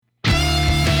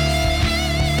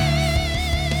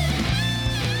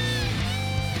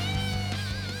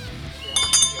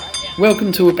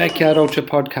Welcome to a Backyard Ultra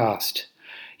podcast.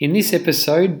 In this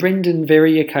episode, Brendan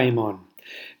Verrier came on.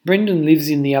 Brendan lives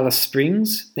in the Alice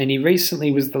Springs and he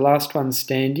recently was the last one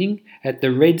standing at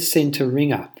the Red Centre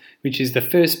Wringer, which is the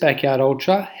first Backyard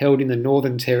Ultra held in the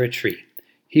Northern Territory.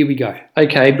 Here we go.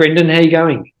 Okay, Brendan, how you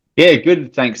going? Yeah,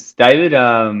 good. Thanks, David.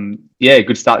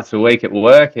 Good start to the week at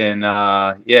work and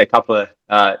a couple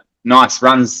of nice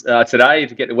runs today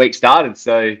to get the week started.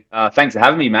 So thanks for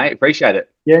having me, mate. Appreciate it.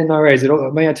 Yeah, no worries at all. I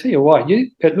mean, I tell you what,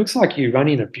 it looks like you run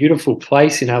in a beautiful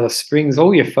place in Alice Springs.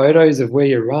 All your photos of where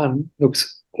you run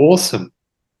looks awesome.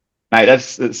 Mate,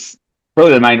 that's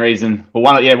probably the main reason. Well,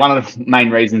 one of the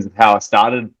main reasons of how I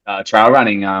started trail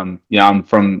running. I'm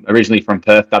originally from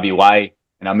Perth, WA,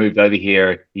 and I moved over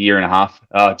here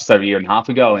just over a year and a half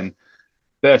ago. And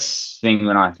first thing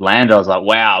when I landed, I was like,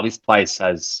 wow, this place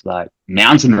has like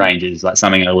mountain ranges, like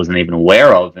something I wasn't even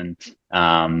aware of. And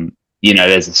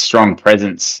there's a strong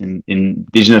presence in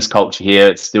Indigenous culture here.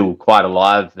 It's still quite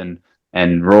alive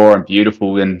and raw and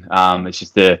beautiful. And it's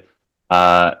just a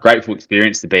grateful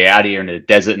experience to be out here in the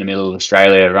desert in the middle of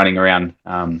Australia, running around,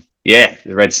 the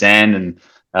red sand and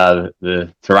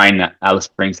the terrain that Alice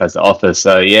Springs has to offer.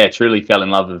 So, yeah, truly fell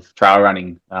in love with trail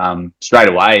running straight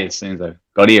away as soon as I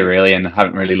got here, really, and I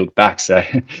haven't really looked back. So,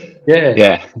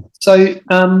 yeah. So,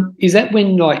 is that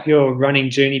when like your running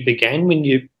journey began, when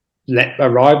you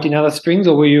arrived in Alice Springs,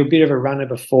 or were you a bit of a runner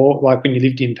before, like when you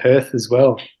lived in Perth as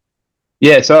well?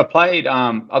 Yeah, so I played.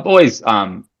 I've always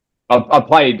I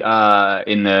played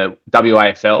in the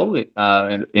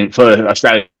WAFL for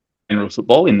Australian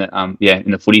football in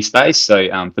the footy space. So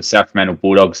for South Fremantle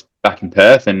Bulldogs back in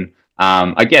Perth, and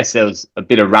I guess there was a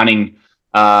bit of running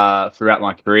throughout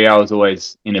my career. I was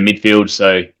always in the midfield,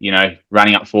 so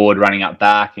running up forward, running up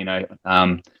back.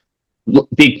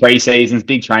 Big pre-seasons,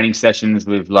 big training sessions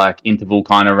with like interval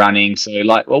kind of running. So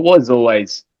like I was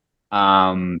always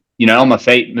on my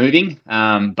feet moving,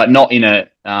 but not in a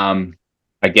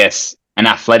I guess an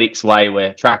athletics way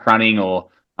where track running or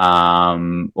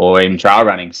even trail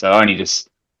running. So I only just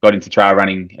got into trail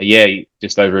running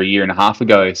just over a year and a half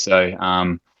ago. So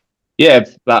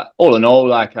but all in all,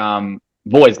 like I've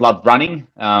always loved running.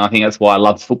 I think that's why I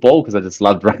loved football, because I just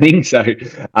loved running. So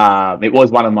it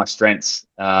was one of my strengths,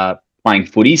 playing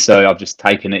footy. So I've just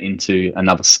taken it into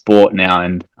another sport now,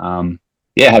 and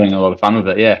having a lot of fun with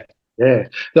it. Yeah.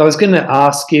 So I was going to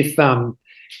ask if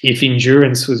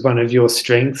endurance was one of your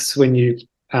strengths when you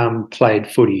played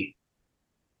footy.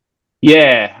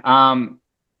 Yeah.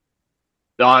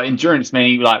 Endurance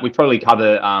meaning like we probably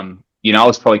cover. I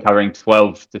was probably covering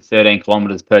 12 to 13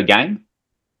 kilometers per game,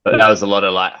 but that was a lot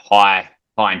of like high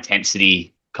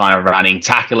intensity kind of running,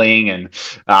 tackling, and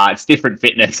it's different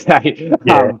fitness. So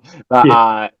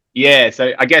I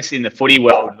guess in the footy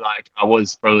world, like I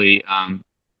was probably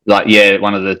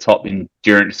one of the top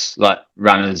endurance like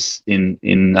runners in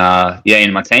my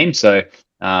team. So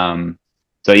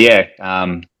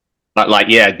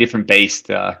different beast,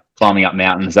 climbing up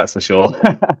mountains, that's for sure.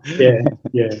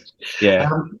 Yeah.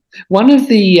 One of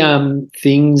the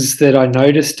things that I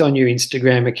noticed on your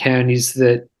Instagram account is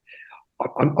that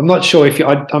I'm not sure if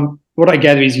what I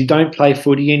gather is you don't play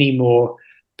footy anymore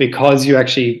because you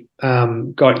actually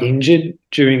got injured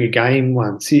during a game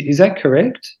once. Is that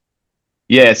correct?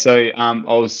 Yeah, so I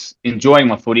was enjoying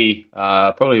my footy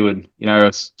probably when I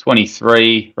was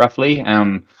 23 roughly.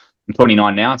 I'm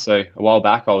 29 now, so a while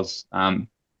back I was playing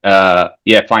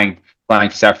for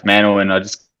South Fremantle, and I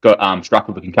just got struck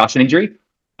with a concussion injury,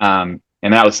 and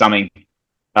that was something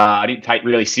I didn't take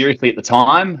really seriously at the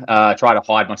time. Tried to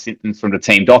hide my symptoms from the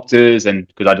team doctors, and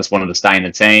because I just wanted to stay in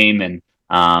the team, and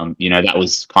that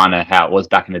was kind of how it was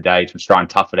back in the day, to try and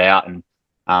tough it out. And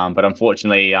but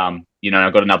unfortunately, I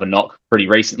got another knock pretty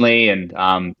recently, and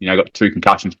got two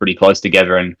concussions pretty close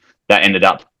together, and that ended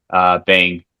up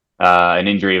being an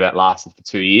injury that lasted for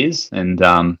 2 years, and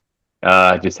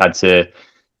just had to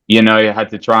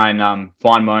try and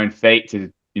find my own feet.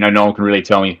 To no one can really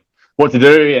tell me what to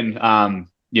do, and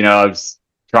I was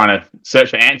trying to search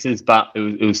for answers, but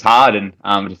it was hard, and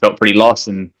I just felt pretty lost,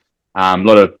 and a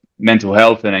lot of mental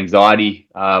health and anxiety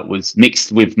was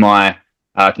mixed with my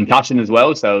concussion as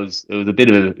well. So it was a bit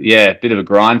of a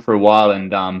grind for a while,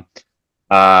 and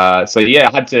I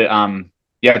had to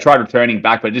I tried returning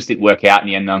back, but it just didn't work out in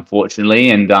the end, unfortunately,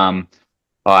 and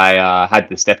I had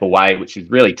to step away, which was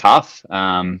really tough. So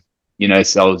I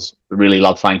was really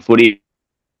loved playing footy.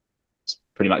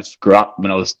 Pretty much grew up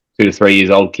when I was 2 to 3 years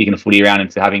old, kicking a footy around,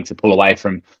 into having to pull away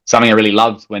from something I really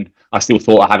loved when I still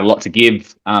thought I had a lot to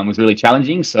give was really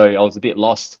challenging. So I was a bit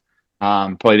lost.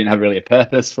 Probably didn't have really a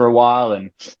purpose for a while,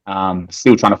 and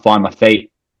still trying to find my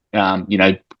feet. A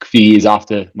few years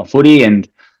after my footy, and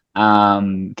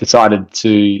decided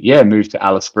to move to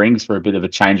Alice Springs for a bit of a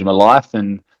change in my life,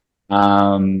 and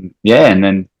and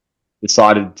then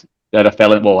decided that I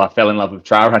fell in love with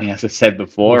trail running, as I said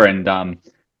before, and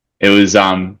it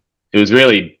was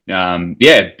really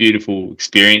beautiful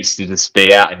experience to just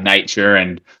be out in nature.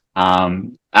 And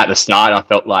at the start, I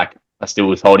felt like I still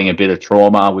was holding a bit of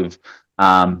trauma with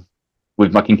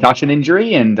my concussion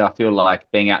injury, and I feel like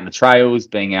being out in the trails,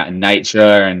 being out in nature,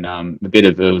 and a bit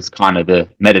of it was kind of the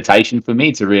meditation for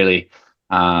me to really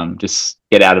just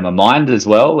get out of my mind as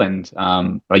well. And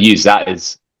I use that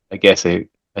as, I guess, it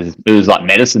was like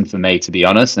medicine for me, to be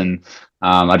honest. And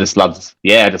I just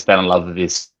fell in love with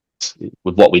this,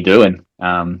 with what we do, and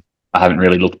I haven't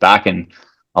really looked back. And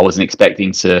I wasn't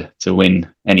expecting to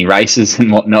win any races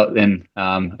and whatnot, and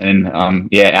out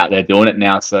there doing it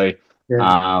now. So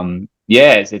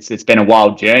it's been a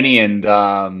wild journey, and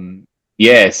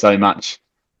so much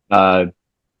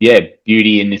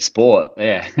beauty in this sport.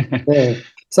 Yeah.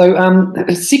 So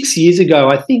 6 years ago,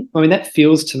 I mean, that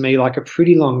feels to me like a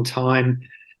pretty long time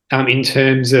in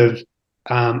terms of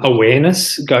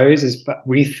awareness goes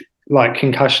with like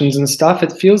concussions and stuff.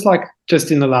 It feels like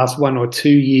just in the last 1 or 2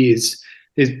 years,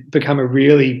 there's become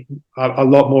a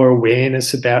lot more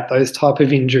awareness about those type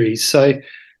of injuries. So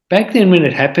back then when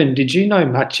it happened, did you know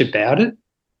much about it?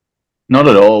 Not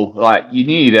at all. Like, you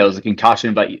knew there was a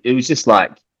concussion, but it was just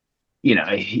like,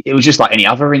 it was just like any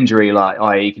other injury. Like,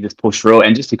 you can just push through it,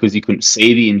 and just because you couldn't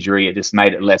see the injury, it just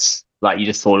made it less, like, you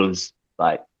just thought it was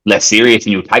like less serious,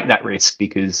 and you would take that risk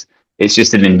because it's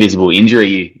just an invisible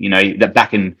injury. That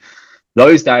back in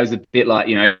those days, a bit like,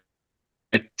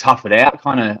 tough it out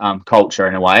kind of culture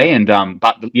in a way. And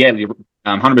but yeah, you're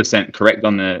 100% correct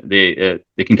on the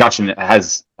concussion. That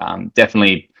has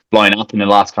definitely blown up in the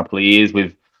last couple of years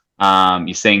with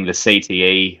you're seeing the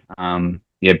CTE,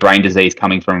 brain disease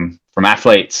coming from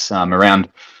athletes around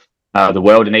the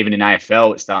world, and even in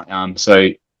AFL.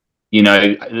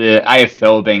 The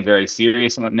AFL being very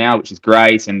serious on it now, which is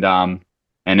great, and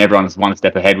everyone's one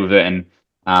step ahead with it, and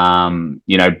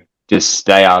just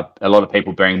a lot of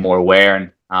people being more aware.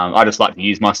 And I just like to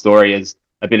use my story as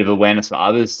a bit of awareness for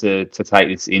others to take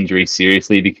this injury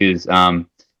seriously, because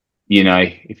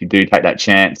if you do take that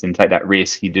chance and take that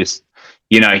risk, you just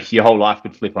your whole life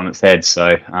could flip on its head. So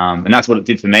and that's what it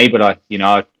did for me. But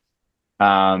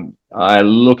I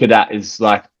look at that as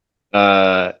like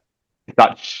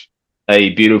such a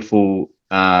beautiful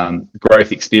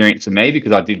growth experience for me,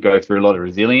 because I did go through a lot of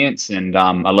resilience, and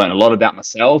I learned a lot about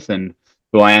myself and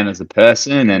who I am as a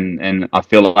person. And I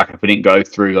feel like if I didn't go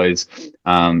through those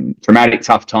traumatic,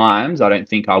 tough times, I don't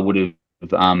think I would have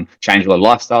changed a lot of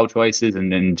lifestyle choices,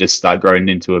 and then just start growing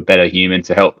into a better human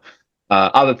to help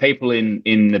other people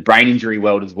in the brain injury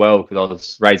world as well, because I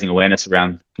was raising awareness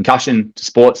around concussion to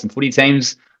sports and footy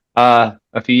teams a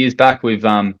few years back with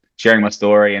sharing my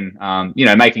story, and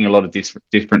making a lot of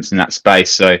difference in that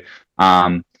space. So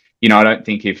I don't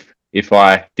think if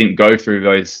I didn't go through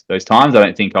those times, I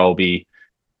don't think I'll be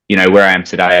where I am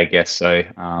today, I guess. So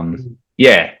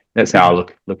that's how I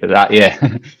look at that.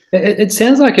 Yeah. It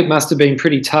sounds like it must have been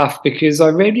pretty tough, because I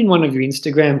read in one of your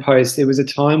Instagram posts there was a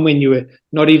time when you were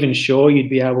not even sure you'd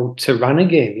be able to run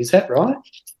again. Is that right?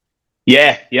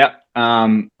 Yeah.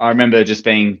 I remember just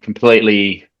being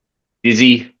completely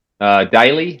dizzy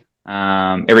daily.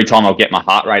 Every time I'll get my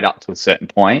heart rate up to a certain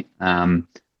point, I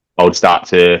would start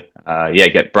to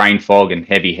get brain fog and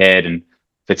heavy head and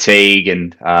fatigue,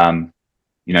 and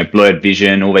blurred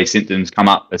vision. All these symptoms come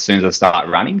up as soon as I start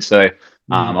running. So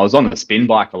I was on the spin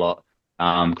bike a lot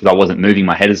because I wasn't moving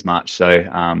my head as much. So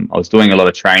I was doing a lot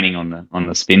of training on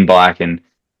the spin bike, and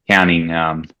counting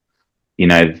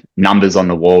numbers on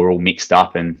the wall were all mixed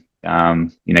up, and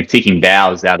ticking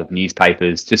vowels out of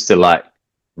newspapers just to like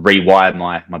rewire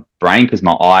my brain, because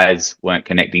my eyes weren't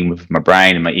connecting with my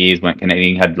brain, and my ears weren't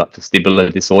connecting. Had like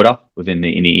vestibular disorder within the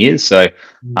inner ears. So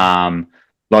a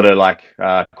lot of like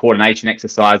coordination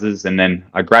exercises, and then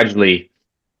I gradually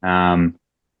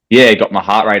got my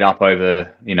heart rate up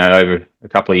over a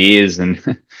couple of years. And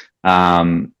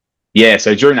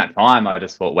so during that time I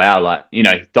just thought, wow, like,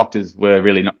 doctors were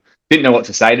really didn't know what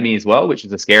to say to me as well, which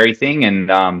is a scary thing. And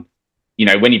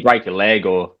when you break a leg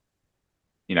or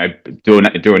do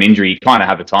an injury, you kind of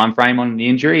have a time frame on the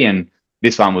injury, and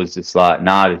this one was just like,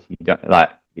 nah, you don't,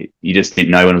 like, you just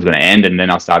didn't know when it was going to end. And then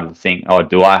I started to think, oh,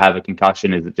 do I have a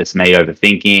concussion? Is it just me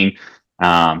overthinking?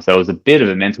 So it was a bit of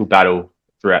a mental battle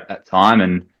throughout that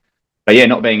time. But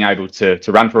not being able to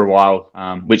run for a while,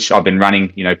 which I've been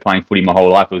running, playing footy my whole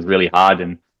life, it was really hard.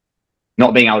 And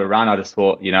not being able to run, I just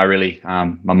thought, really,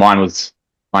 my mind was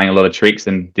playing a lot of tricks,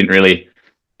 and didn't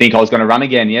think I was going to run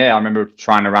again. Yeah, I remember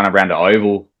trying to run around the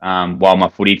oval while my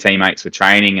footy teammates were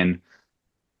training, and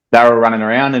they were running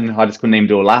around, and I just couldn't even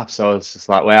do a lap. So I was just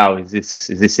like, "Wow, is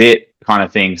this it?" kind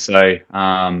of thing. So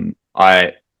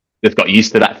I just got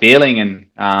used to that feeling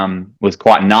and was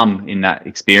quite numb in that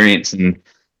experience. And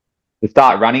to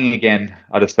start running again,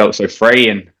 I just felt so free.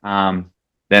 And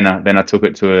then I took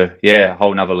it to a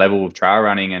whole nother level of trail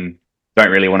running, and don't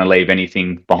really want to leave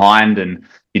anything behind. And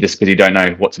because you don't know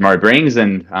what tomorrow brings,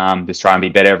 and just try and be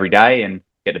better every day and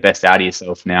get the best out of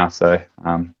yourself now. So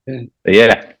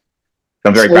yeah.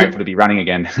 I'm very grateful to be running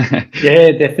again.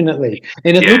 Yeah, definitely.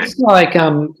 And it looks like,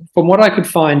 from what I could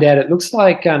find out, it looks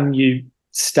like you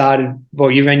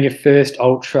ran your first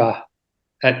ultra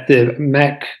at the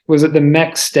West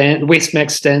Macs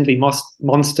Standley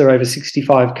Monster over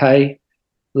 65K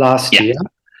last year.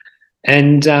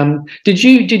 And did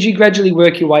you gradually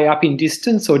work your way up in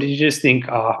distance, or did you just think,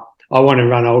 I want to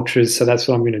run ultras, so that's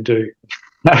what I'm going to do?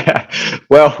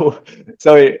 Well,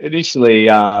 so initially,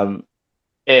 I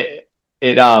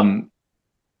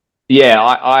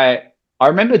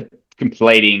remember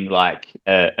completing like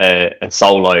a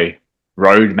solo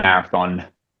road marathon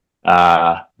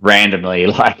randomly,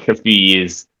 like a few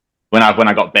years when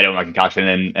I got better with my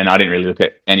concussion, and I didn't really look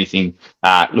at anything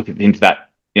into that.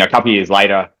 A couple of years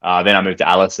later, then I moved to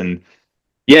Alice, and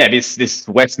this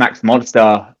West Macs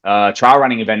Monster trail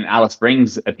running event in Alice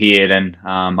Springs appeared, and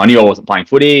I knew I wasn't playing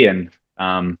footy, and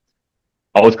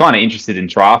I was kind of interested in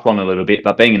triathlon a little bit,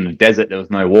 but being in the desert, there was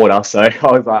no water, so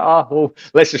I was like, "Oh, well,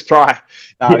 let's just try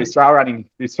this trail running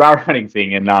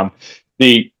thing." And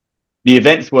the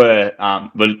events were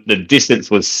the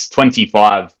distance was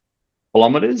 25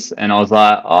 kilometers, and I was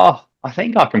like, "Oh, I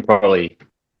think I can probably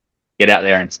get out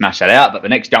there and smash that out." But the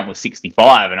next jump was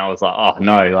 65, and I was like, "Oh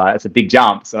no, like that's a big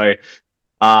jump." So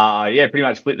pretty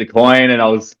much flipped the coin, and I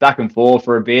was back and forth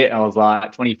for a bit. I was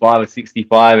like 25 or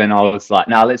 65, and I was like,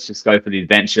 "No, let's just go for the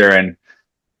adventure and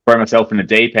throw myself in the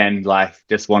deep end." Like,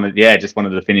 just wanted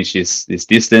to finish this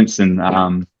distance, and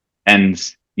I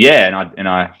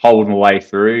hauled my way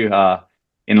through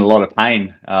in a lot of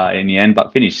pain in the end,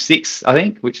 but finished sixth, I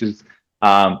think, which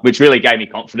really gave me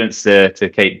confidence to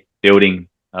keep building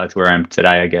to where I am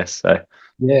today, I guess. So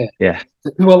yeah.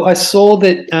 Well, I saw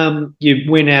that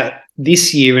you went out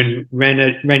this year and ran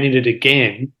in it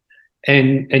again,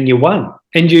 and you won.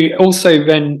 And you also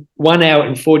ran 1 hour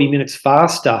and 40 minutes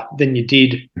faster than you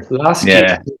did last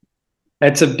year.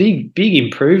 That's a big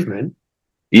improvement.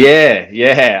 Yeah.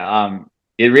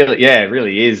 It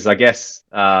really is. I guess.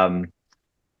 I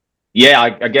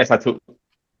guess I took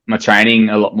my training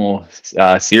a lot more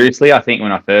seriously. I think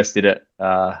when I first did it,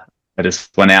 I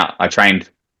just went out. I trained.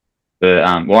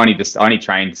 I only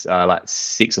trained like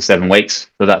 6 or 7 weeks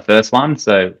for that first one.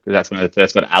 So that's when I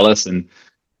first got Alice, and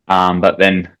but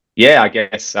then I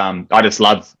guess I just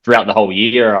loved throughout the whole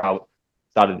year.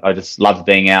 I just loved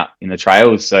being out in the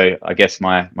trails. So I guess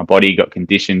my body got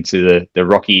conditioned to the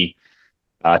rocky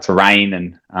terrain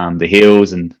and the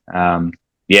hills, and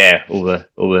all the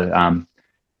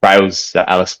trails at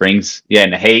Alice Springs.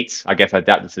 And the heat. I guess I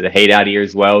adapted to the heat out here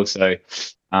as well. So.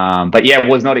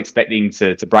 Was not expecting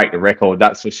to break the record,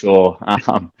 that's for sure.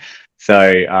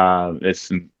 There's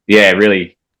some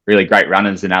really great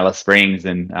runners in Alice Springs,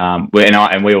 and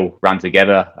we all run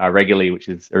together regularly, which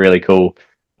is a really cool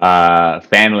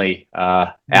family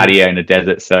out here in the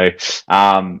desert. So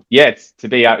it's to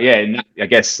be out. I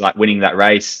guess like winning that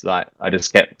race, like I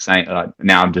just kept saying, like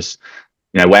now I'm just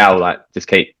wow, like just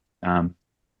keep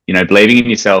believing in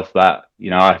yourself. That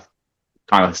I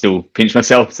kind of still pinch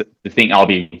myself to think I'll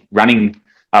be winning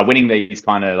these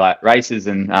kind of like races,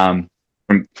 and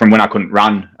from when I couldn't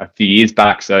run a few years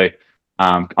back. So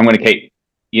I'm going to keep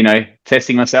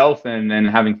testing myself and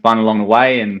having fun along the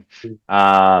way, and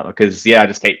because I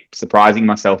just keep surprising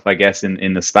myself, I guess,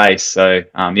 in the space. So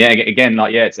again,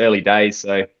 like it's early days,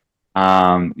 so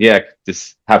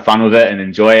just have fun with it and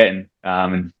enjoy it,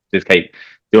 and just keep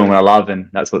doing what I love, and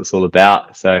that's what it's all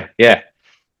about. So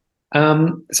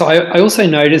So I also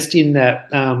noticed in that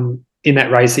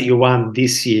race that you won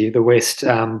this year, the West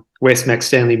Macs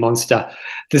Standley Monster,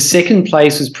 the second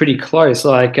place was pretty close,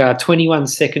 like 21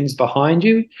 seconds behind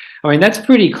you. I mean, that's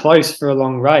pretty close for a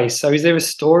long race. So is there a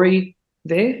story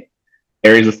there?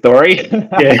 There is a story.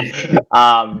 Yeah.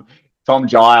 Tom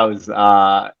Giles,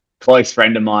 close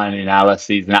friend of mine in Alice.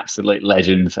 He's an absolute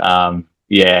legend. So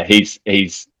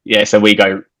we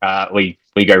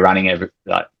go running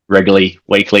regularly,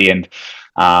 weekly, and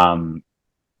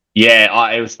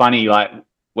it was funny. Like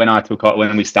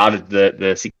when we started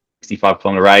the 65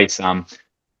 kilometer race,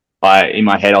 in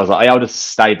my head, I was like, hey, I'll just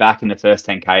stay back in the first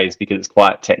 10Ks because it's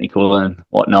quite technical and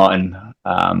whatnot. And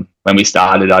when we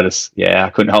started, I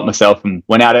couldn't help myself and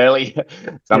went out early.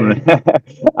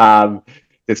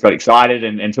 Just got excited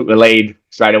and took the lead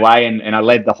straight away. And I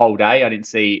led the whole day. I didn't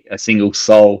see a single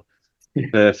soul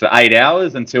for 8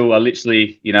 hours until I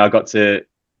literally, I got to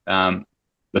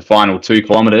the final 2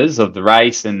 kilometers of the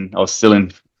race, and I was still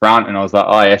in front. And I was like,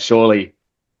 oh yeah, surely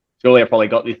I probably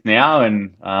got this now.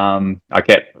 And I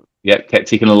kept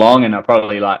ticking along, and I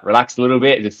probably like relaxed a little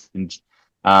bit, just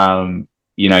enjoying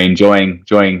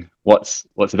what's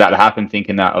about to happen,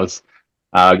 thinking that I was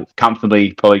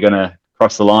comfortably probably going to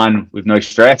cross the line with no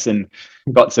stress, and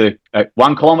got to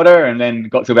 1 kilometer, and then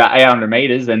got to about 800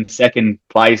 meters, and second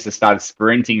place just started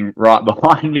sprinting right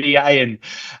behind me. And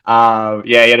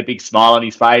he had a big smile on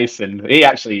his face, and he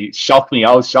actually shocked me.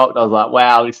 I was shocked. I was like,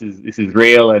 wow, this is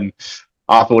real. And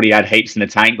I thought he had heaps in the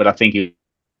tank, but I think he was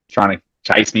trying to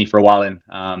chase me for a while, and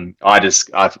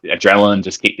adrenaline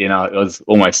just kicked in. I was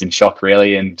almost in shock,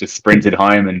 really, and just sprinted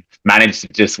home and managed to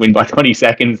just win by 20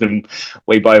 seconds. And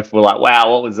we both were like,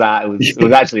 wow, what was that? It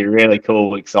was actually a really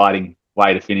cool, exciting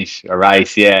way to finish a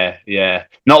race. Yeah.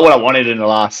 Not what I wanted in the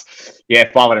last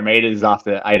 500 meters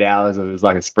after 8 hours. It was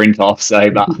like a sprint off. So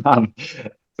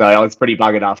I was pretty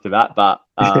buggered after that, but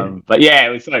yeah, it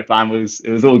was so fun. It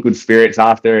was all good spirits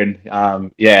after, and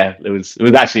it was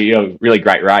actually a really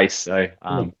great race. So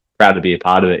proud to be a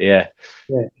part of it. Yeah.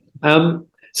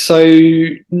 So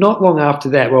not long after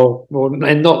that,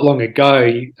 and not long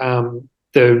ago,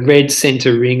 the Red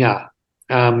Centre Wringer,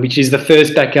 which is the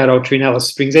first backyard ultra in Alice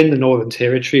Springs and the Northern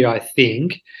Territory, I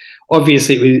think.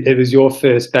 Obviously, it was your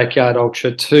first backyard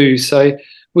ultra too. So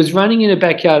was running in a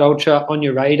backyard ultra on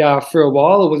your radar for a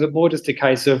while, or was it more just a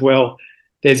case of, well,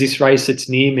 there's this race that's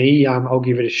near me, I'll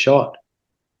give it a shot?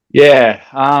 Yeah,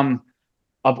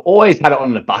 I've always had it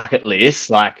on the bucket list.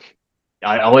 Like,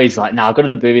 I always I've got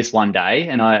to do this one day,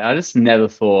 and I just never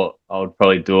thought I would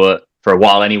probably do it for a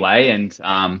while anyway. And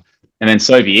then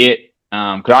so be it.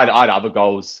 Because I had other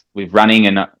goals with running,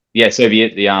 and so be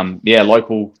it. The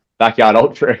local backyard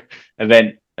ultra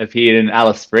event appeared in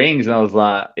Alice Springs, and I was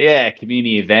like,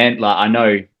 community event. Like, I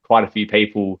know quite a few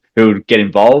people who would get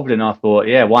involved, and I thought,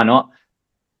 why not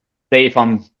see if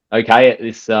I'm okay at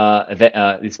this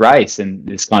event, this race and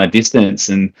this kind of distance.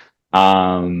 And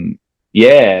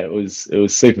it was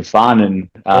super fun, and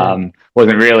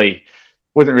wasn't really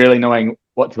knowing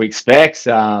what to expect.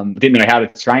 Didn't know how to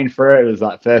train for it. It was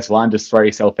like, first one, just throw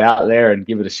yourself out there and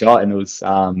give it a shot. And it was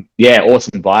awesome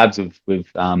vibes with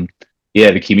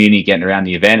the community getting around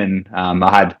the event. And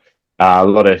I had a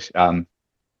lot of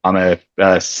I'm a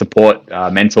support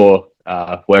mentor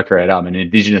worker at an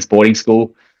Indigenous boarding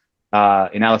school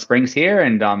in Alice Springs here,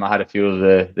 and I had a few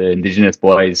of the Indigenous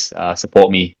boys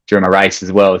support me during my race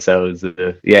as well. So it was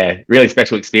a really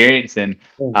special experience, and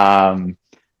it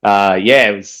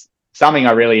was something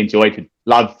I really enjoyed.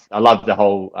 I loved the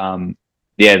whole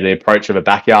the approach of a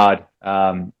backyard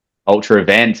ultra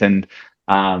event, and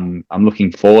I'm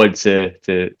looking forward to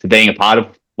being a part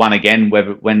of one again,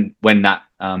 when that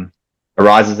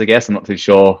arises. I guess I'm not too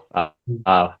sure how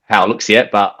it looks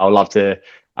yet, but I'd love to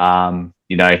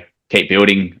keep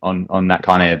building on that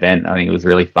kind of event. I think it was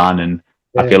really fun, and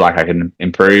I feel like I can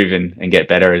improve and get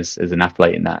better as an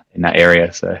athlete in that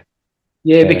area. So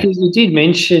because you did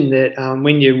mention that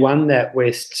when you won that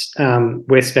West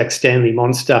Macs Standley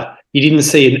Monster, you didn't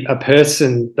see a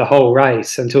person the whole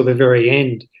race until the very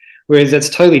end. Whereas that's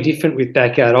totally different with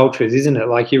backyard ultras, isn't it?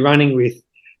 Like, you're running with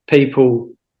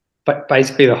people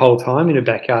basically the whole time in a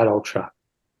backyard ultra.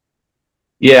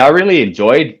 Yeah, I really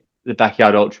enjoyed the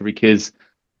backyard ultra because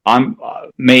I'm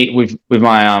with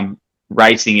my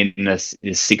racing in this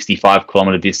 65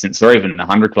 kilometer distance, or even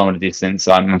 100 kilometer distance.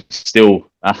 I'm still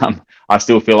I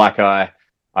still feel like I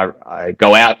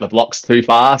go out the blocks too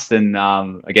fast, and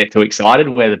I get too excited.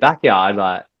 Where the backyard,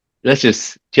 like, let's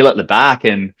just chill at the back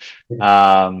and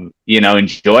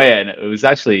enjoy it. And it was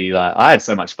actually, like, I had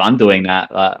so much fun doing that.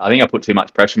 I think I put too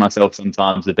much pressure on myself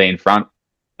sometimes to be in front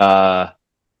for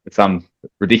some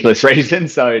ridiculous reason.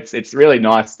 So it's really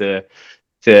nice to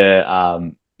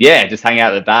just hang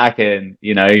out at the back and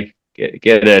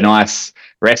get a nice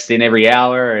rest in every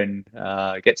hour, and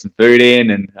get some food in,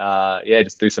 and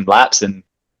just do some laps and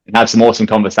have some awesome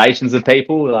conversations with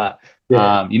people.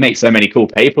 You meet so many cool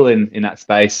people in that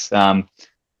space,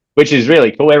 which is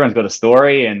really cool. Everyone's got a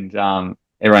story, and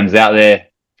everyone's out there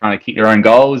trying to kick their own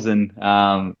goals, and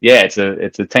it's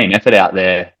a team effort out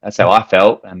there. That's how I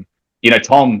felt. And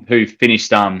Tom, who finished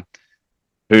second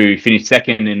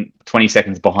in 20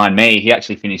 seconds behind me, he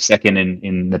actually finished second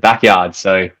in the backyard.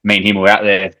 So me and him were out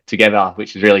there together,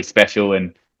 which is really special.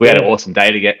 And we had an awesome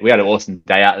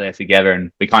day out there together,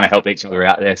 and we kind of helped each other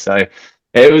out there. So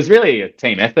it was really a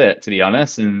team effort, to be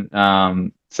honest.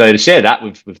 And so to share that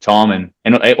with Tom and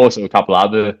also a couple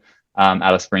other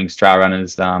Alice Springs trail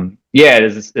runners,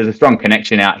 there's a strong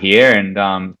connection out here.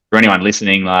 And for anyone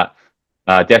listening, like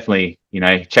definitely,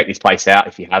 check this place out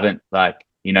if you haven't. Like,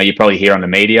 you probably hear on the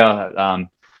media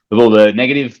with all the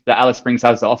negative that Alice Springs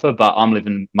has to offer, but I'm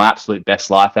living my absolute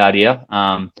best life out here.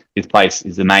 This place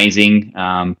is amazing.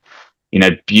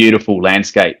 Beautiful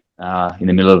landscape in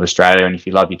the middle of Australia. And if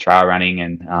you love your trail running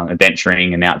and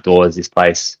adventuring and outdoors, this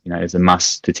place, is a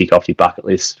must to tick off your bucket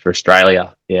list for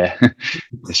Australia. Yeah,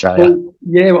 Australia.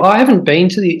 Well, I haven't been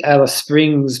to the Alice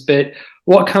Springs, but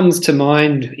what comes to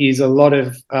mind is a lot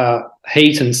of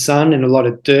heat and sun and a lot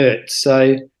of dirt.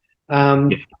 So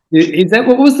is that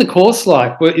what was the course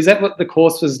like? Is that what the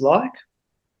course was like?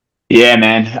 Yeah,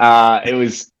 man. It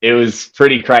was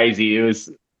pretty crazy. It was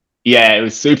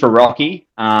super rocky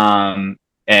and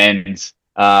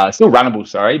still runnable.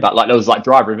 Sorry, but like there was like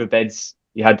dry riverbeds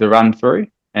you had to run through,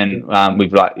 and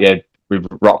we've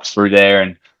rocks through there,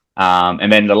 and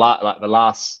then the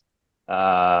last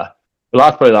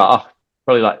probably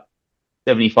like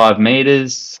 75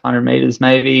 meters, 100 meters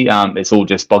maybe. It's all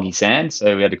just boggy sand,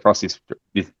 so we had to cross this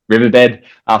riverbed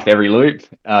after every loop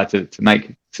to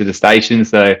make to the station.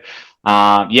 So in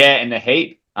the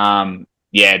heat,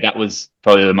 that was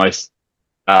probably the most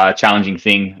challenging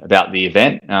thing about the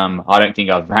event. I don't think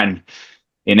I've ran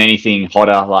in anything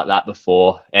hotter like that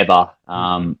before ever.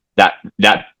 That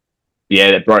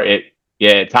brought it.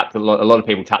 Yeah, it tapped a lot of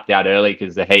people tapped out early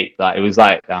because the heat. Like it was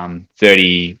like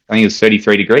 30. I think it was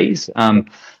 33 degrees.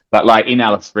 But like in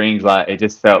Alice Springs, like it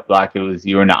just felt like you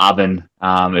were in an oven.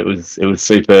 It was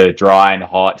super dry and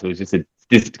hot. It was just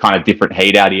this kind of different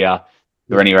heat out here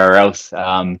or anywhere else.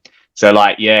 So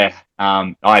like I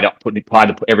had to put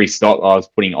every stop. I was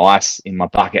putting ice in my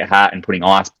bucket hat and putting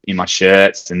ice in my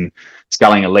shirts and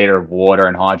sculling a liter of water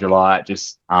and hydrolyte.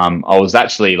 Just I was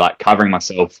actually like covering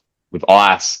myself with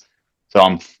ice. So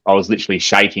I was literally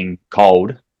shaking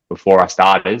cold before I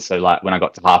started. So like when I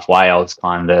got to halfway, I was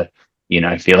kind of,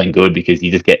 feeling good because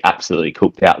you just get absolutely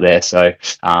cooked out there. So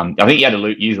I think you had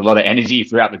to use a lot of energy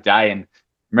throughout the day. And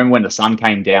remember when the sun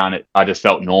came down, I just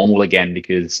felt normal again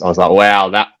because I was like, wow,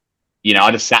 that,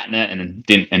 I just sat in it and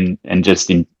didn't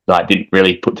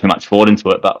really put too much thought into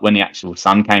it. But when the actual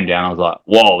sun came down, I was like,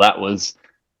 whoa, that was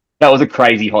a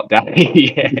crazy hot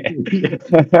day. Yeah.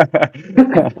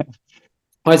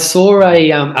 I saw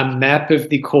a map of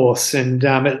the course, and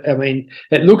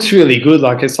it looks really good.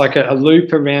 Like it's like a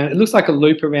loop around. It looks like a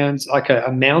loop around like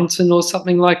a mountain or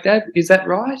something like that. Is that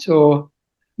right? Or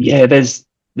you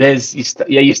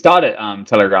start at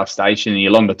Telegraph Station and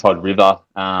you're along the Todd River,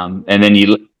 and then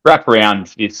you wrap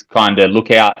around this kind of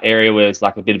lookout area where it's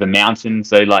like a bit of a mountain.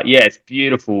 So like it's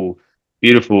beautiful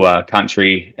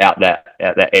country out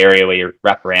that area where you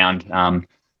wrap around.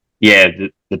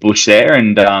 The bush there,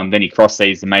 and then you cross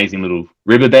these amazing little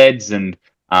riverbeds and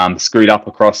scoot up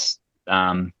across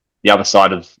the other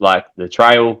side of like the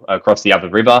trail across the other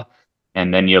river,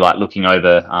 and then you're like looking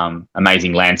over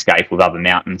amazing landscape with other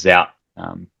mountains out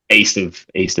east of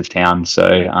town. So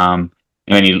and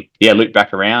then you loop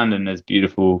back around and there's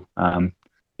beautiful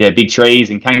big trees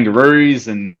and kangaroos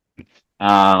and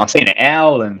I've seen an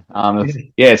owl and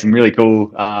some really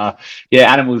cool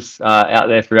animals out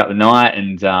there throughout the night.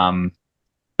 And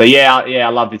I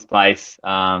love this place.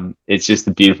 It's just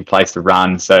a beautiful place to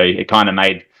run, so it kind of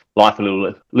made life a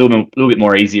little bit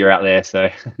more easier out there.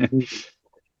 So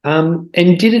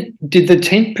and did the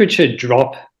temperature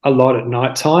drop a lot at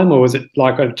night time, or was it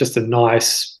like just a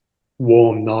nice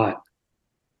warm night?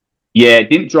 Yeah, it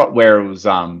didn't drop where it was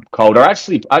cold. I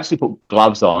actually put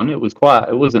gloves on. It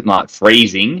wasn't like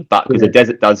freezing, but because the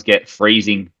desert does get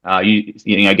freezing,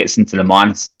 gets into the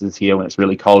minuses here when it's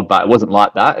really cold. But it wasn't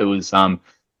like that. It was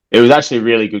actually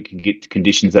really good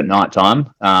conditions at night time.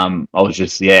 I was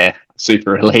just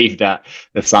super relieved that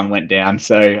the sun went down.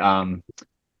 So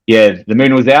the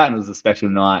moon was out and it was a special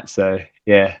night. So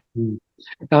yeah,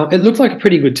 it looked like a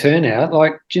pretty good turnout.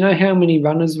 Like, do you know how many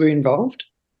runners were involved?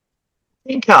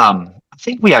 I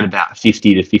think we had about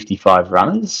 50 to 55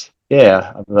 runners.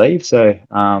 Yeah, I believe so.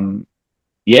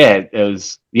 It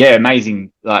was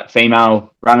amazing, like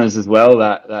female runners as well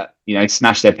that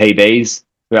smashed their PBs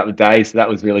throughout the day. So that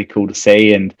was really cool to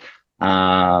see. And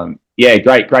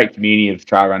great community of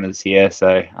trail runners here.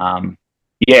 So I'm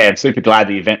super glad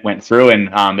the event went through, and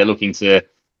they're looking to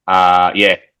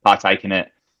partake in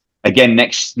it again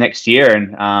next year.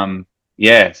 And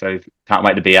so can't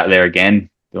wait to be out there again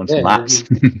doing some laps.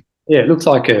 It looks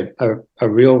like a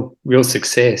real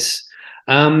success.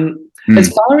 As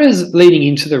far as leading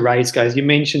into the race goes, you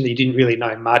mentioned that you didn't really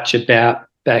know much about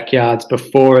backyards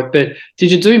before it, but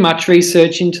did you do much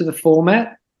research into the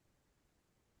format?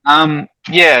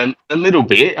 Yeah, a little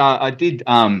bit. I did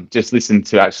just listen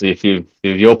to actually a few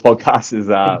of your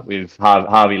podcasts with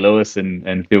Harvey Lewis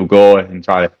and Phil Gore, and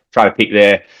try to pick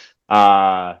their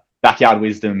backyard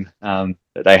wisdom that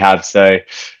they have. So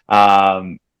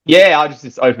yeah, I was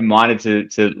just open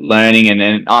minded to learning and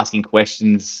then asking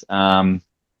questions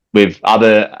with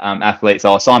other athletes.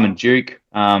 Oh, Simon Duke,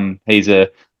 he's a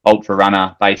ultra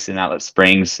runner based in Alice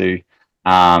Springs who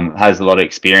has a lot of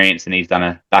experience, and he's done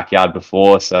a backyard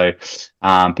before. So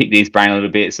picked his brain a little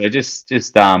bit. So just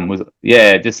was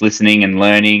just listening and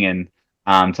learning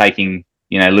and taking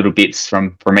little bits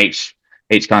from each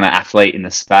kind of athlete in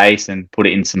the space and put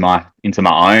it into my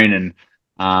own,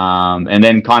 and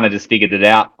then kind of just figured it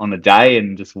out on the day,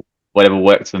 and just whatever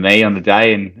worked for me on the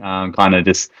day, and kind of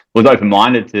just was open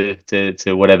minded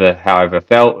to whatever, however I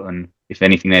felt, and if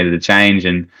anything needed to change.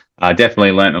 And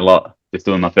definitely learned a lot just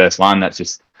doing my first one. That's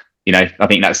just, I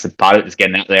think that's the part of it, just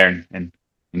getting out there and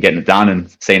getting it done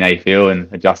and seeing how you feel and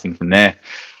adjusting from there.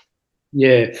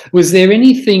 Yeah. Was there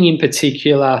anything in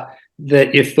particular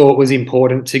that you thought was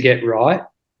important to get right?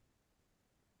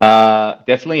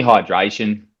 Definitely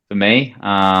hydration for me,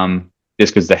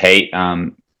 just because the heat.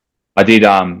 I did,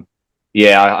 I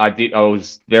did. I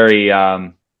was very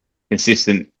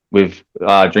consistent with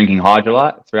drinking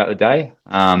Hydrolyte throughout the day.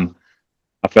 I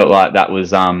felt like that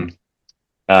was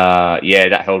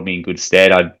that held me in good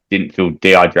stead. I didn't feel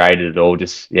dehydrated at all.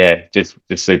 Just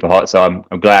super hot. So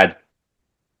I'm glad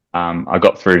I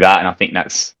got through that, and I think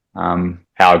that's how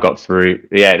I got through.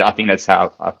 Yeah, I think that's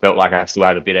how I felt like I still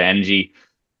had a bit of energy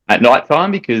at night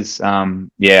time, because I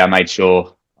made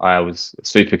sure I was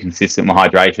super consistent with my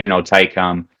hydration. I'll take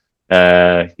 500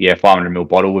 ml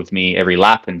bottle with me every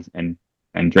lap and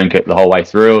drink it the whole way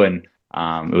through, and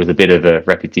it was a bit of a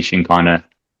repetition kind of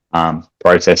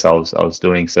process I was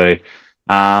doing. So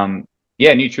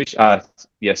nutrition,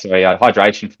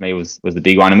 hydration for me was the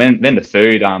big one, and then the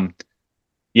food.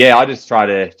 I just try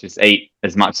to just eat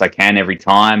as much as I can every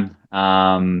time.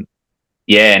 And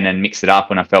then mix it up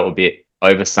when I felt a bit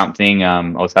over something. I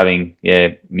was having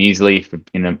muesli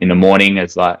in the morning,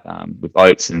 as like with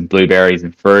oats and blueberries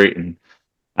and fruit, and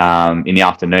in the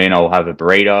afternoon I'll have a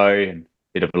burrito and a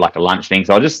bit of like a lunch thing.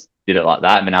 So I just did it like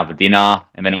that, and then have a dinner,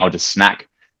 and then I'll just snack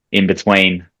in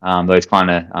between those kind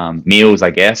of meals,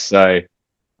 I guess. So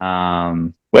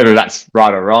whether that's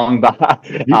right or wrong, but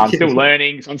I'm still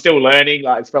learning. So I'm still learning.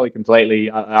 Like, it's probably completely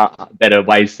better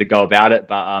ways to go about it,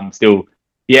 but still,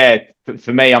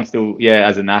 for me, I'm still,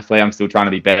 as an athlete, I'm still trying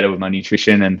to be better with my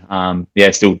nutrition, and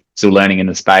still learning in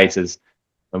the space as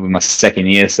with my second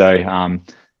year. So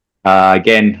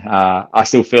again, I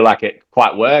still feel like it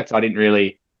quite worked. I didn't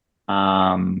really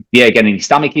get any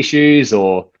stomach issues,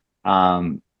 or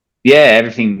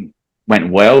everything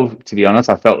went well, to be honest.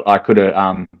 I felt I could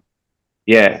have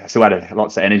I still had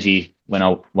lots of energy when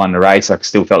I won the race. I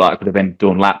still felt like I could have been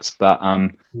doing laps, but I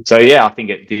think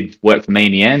it did work for me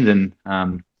in the end.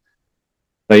 And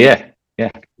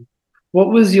What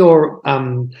was your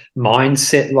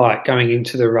mindset like going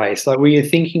into the race? Like, were you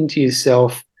thinking to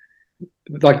yourself,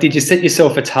 like, did you set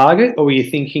yourself a target, or were you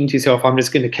thinking to yourself, I'm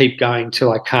just going to keep going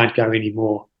till I can't go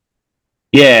anymore?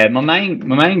 Yeah, my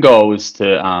main goal was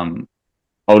to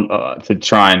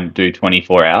try and do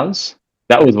 24 hours.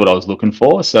 That was what I was looking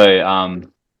for. So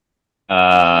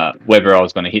whether I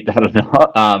was going to hit that or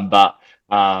not,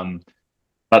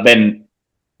 but then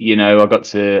I got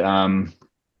to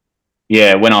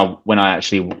when I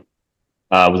actually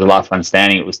was the last one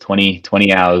standing, it was 20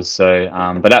 while. So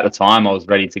but at the time I was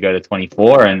ready to go to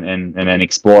 24 and then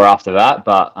explore after that.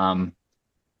 But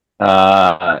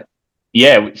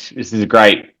which this is a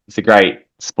great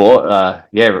sport,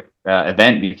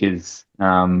 event, because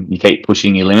you keep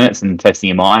pushing your limits and testing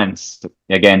your mind, and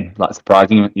again, like,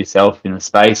 surprising yourself in the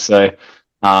space. So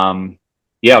I'd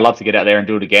love to get out there and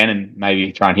do it again, and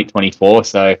maybe try and hit 24.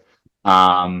 So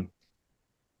I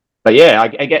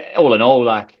get, all in all,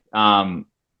 like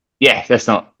that's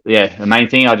not the main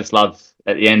thing. I just love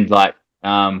at the end, like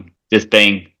just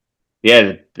being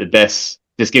the best,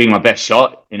 just giving my best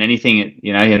shot in anything,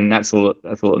 and that's all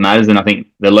that matters. And I think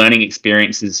the learning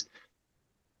experiences,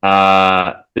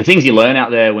 the things you learn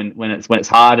out there when it's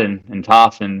hard and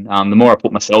tough, and the more I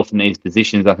put myself in these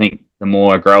positions, I think the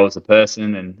more I grow as a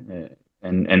person,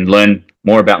 and learn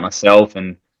more about myself,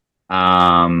 and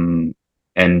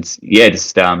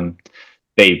just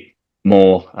be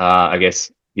more,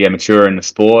 mature in the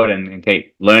sport, and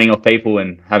keep learning off people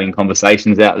and having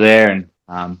conversations out there, and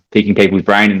picking people's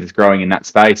brain and just growing in that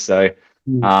space. So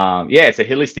It's a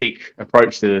holistic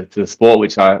approach to the sport,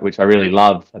 which I really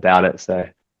love about it. So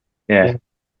yeah.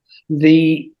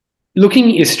 The looking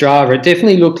at your Strava, it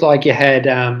definitely looked like you had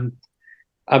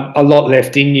a lot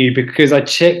left in you, because I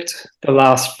checked the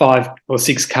last 5 or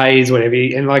 6 Ks, whatever,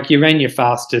 and like you ran your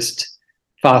fastest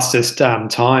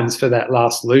times for that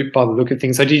last loop by the look of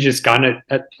things. So did you just gun it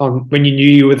on when you knew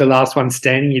you were the last one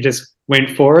standing? You just went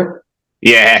for it?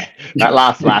 Yeah, that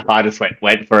last lap, I just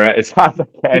went for it as hard as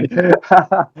I can.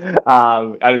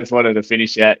 I just wanted to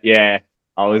finish it. Yeah,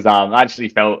 I was actually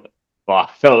felt like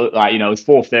it was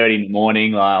 4:30 in the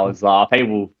morning. Like I was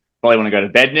people probably want to go to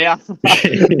bed now.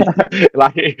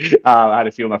 I had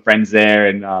a few of my friends there,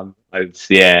 and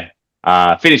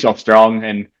finished off strong,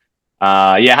 and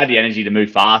I had the energy to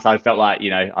move fast. I felt like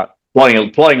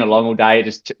plodding along all day,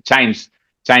 just change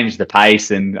the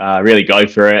pace and really go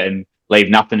for it and leave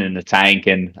nothing in the tank.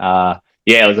 And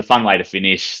it was a fun way to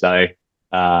finish. So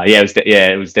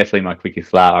it was definitely my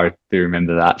quickest lap. I do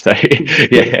remember that. So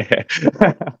yeah.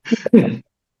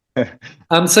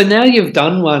 So now you've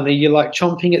done one, are you like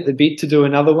chomping at the bit to do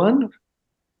another one?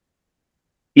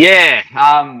 Yeah.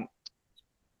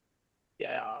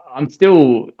 I'm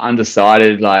still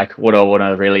undecided, like what I want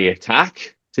to really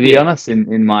attack. To be honest,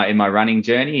 in my running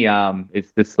journey,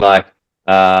 it's just like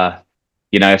I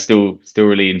still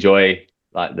really enjoy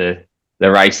like the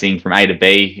racing from A to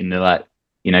B in the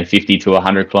 50 to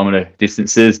 100 kilometer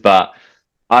distances. But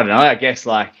I don't know. I guess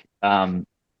I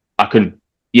could,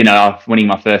 winning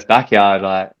my first backyard,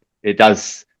 like it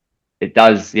does.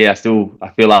 Yeah, I feel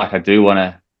like I do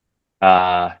want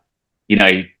to,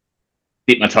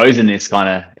 dip my toes in this kind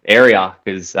of area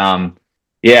because, I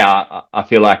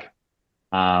feel like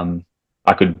I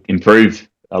could improve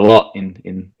a lot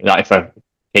in if I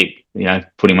keep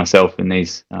putting myself in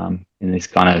these in this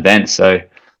kind of events. So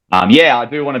I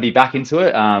do want to be back into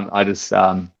it. I just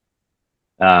will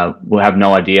have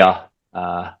no idea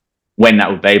when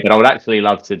that would be, but I would actually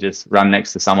love to just run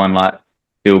next to someone like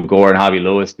Bill Gore and Harvey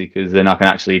Lewis, because then I can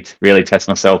actually really test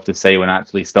myself to see when I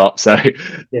actually stop. So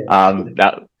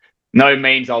that no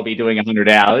means I'll be doing 100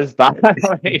 hours, but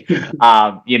it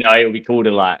would be cool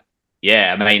to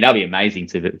that'd be amazing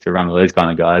to run with those kind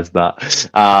of guys. But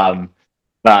I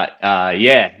am.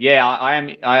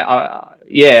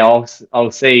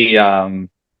 I'll see. Definitely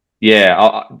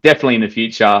in the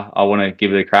future, I want to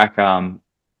give it a crack. I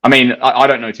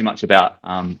don't know too much about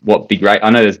what big race.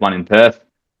 I know there's one in Perth,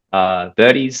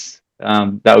 Birdies.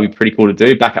 That would be pretty cool to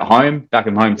do back at home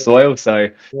soil. So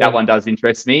that one does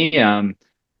interest me. I'll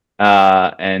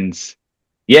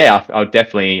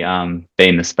definitely be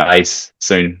in the space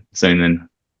soon than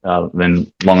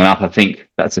long enough. I think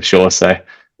that's for sure. So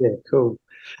yeah, cool.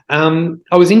 I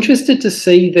was interested to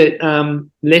see that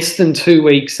less than 2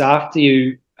 weeks after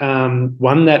you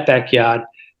won that backyard,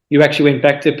 you actually went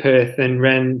back to Perth and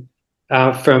ran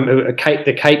from the Cape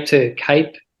to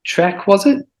Cape track, was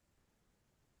it?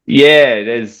 Yeah,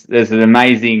 there's an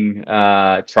amazing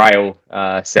trail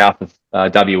south of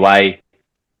WA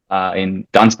in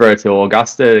Dunsborough to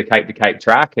Augusta, the Cape to Cape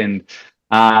track, and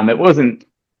it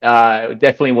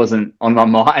definitely wasn't on my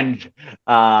mind,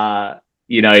 to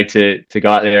go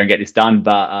out there and get this done.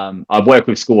 But I've worked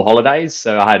with school holidays,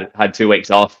 so I had 2 weeks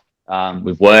off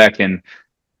with work, and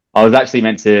I was actually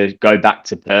meant to go back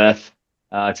to Perth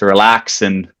to relax.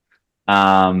 And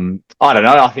I don't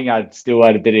know. I think I still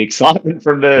had a bit of excitement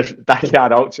from the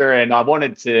backyard ultra, and I've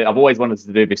always wanted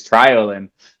to do this trail and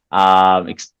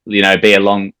be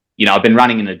along. I've been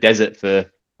running in the desert for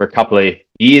a couple of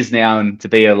years now, and to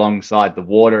be alongside the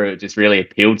water, it just really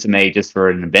appealed to me just for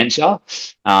an adventure.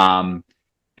 And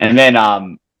then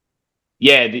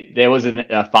there was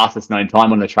a fastest known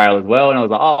time on the trail as well, and I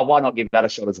was like, oh, why not give that a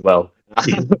shot as well?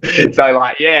 So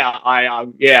I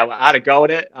had a go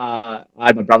at it. I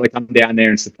had my brother come down there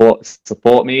and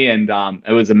support me, and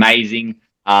it was amazing.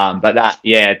 But that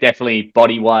definitely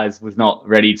body wise was not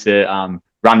ready to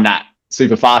run that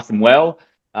super fast and well.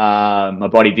 My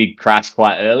body did crash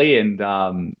quite early, and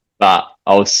but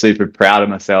I was super proud of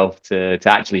myself to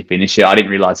actually finish it. I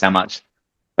didn't realize how much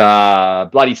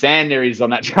bloody sand there is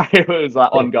on that trail. It was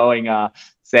like ongoing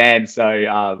sand.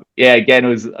 So again, it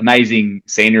was amazing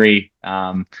scenery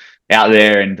out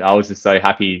there, and I was just so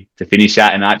happy to finish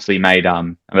that, and I actually made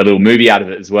a little movie out of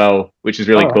it as well, which is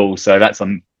really cool. So that's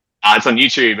on it's on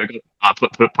YouTube. I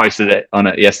posted it on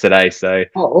it yesterday. So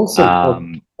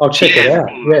awesome. I'll check it out.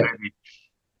 Cool.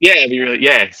 Yeah, it'd be really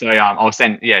So I'll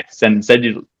send you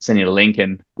the link,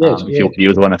 and if your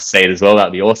viewers want to see it as well,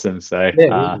 that'd be awesome. So a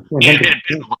bit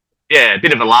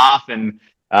of a laugh and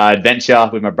adventure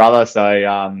with my brother.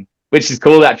 So which is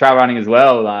cool about trail running as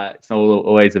well. It's not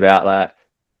always about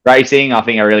racing. I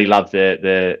think I really love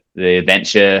the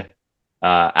adventure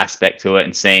aspect to it,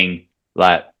 and seeing,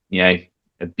 like, the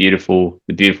beautiful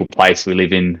place we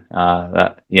live in,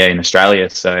 in Australia.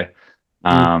 So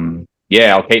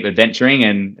I'll keep adventuring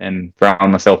and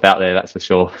throwing myself out there. That's for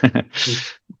sure.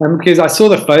 Because I saw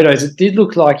the photos, it did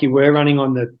look like you were running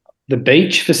on the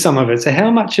beach for some of it. So how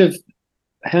much of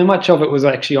it was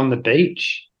actually on the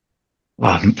beach?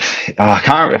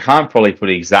 I can't probably put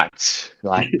an exact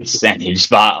percentage,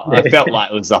 but I felt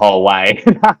like it was the whole way.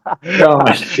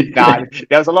 Right. No,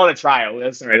 there was a lot of trail.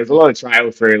 There's a lot of trail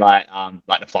through like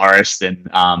the forest and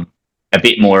a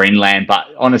bit more inland. But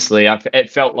honestly,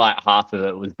 it felt like half of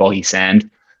it was boggy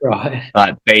sand, Right.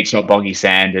 like beach or boggy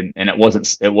sand, and it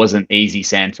wasn't easy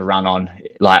sand to run on.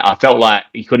 Like, I felt like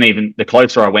you couldn't even. The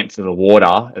closer I went to the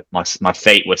water, my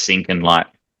feet were sinking, like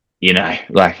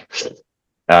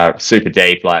super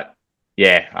deep, like,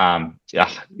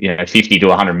 50 to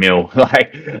 100 mil,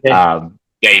 like, Yeah.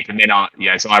 deep. And then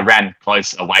so I ran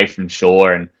close away from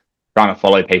shore and trying to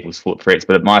follow people's footprints,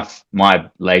 but my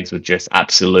legs were just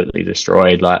absolutely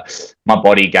destroyed. Like, my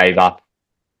body gave up,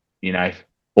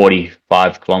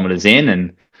 45 kilometers in,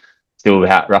 and still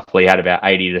roughly had about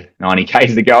 80 to 90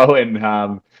 k's to go,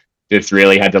 and just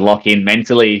really had to lock in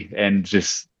mentally and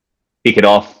just pick it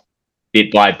off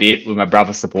bit by bit, with my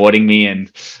brother supporting me.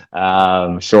 And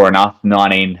sure enough,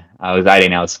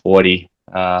 18 hours 40.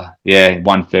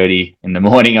 1:30 in the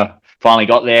morning, I finally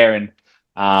got there, and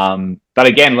but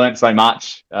again, learned so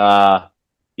much. About,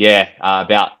 I'm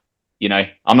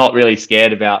not really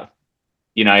scared about,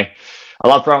 I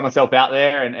love throwing myself out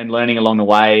there and learning along the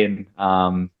way, and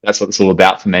that's what it's all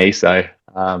about for me. So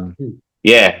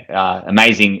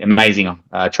amazing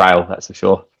trail, that's for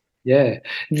sure. Yeah.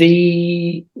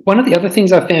 One of the other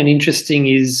things I found interesting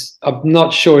is, I'm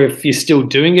not sure if you're still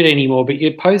doing it anymore, but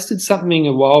you posted something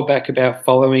a while back about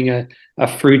following a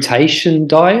fruitation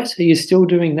diet. Are you still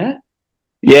doing that?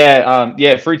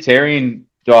 Fruitarian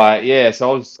diet. Yeah,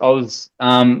 so I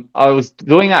was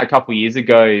doing that a couple of years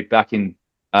ago back in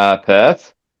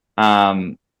Perth.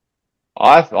 I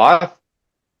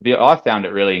found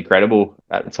it really incredible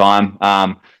at the time.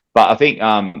 But I think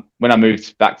when I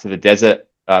moved back to the desert,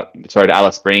 to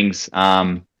Alice Springs,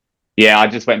 I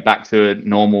just went back to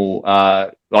normal.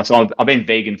 So I've been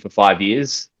vegan for 5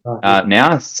 years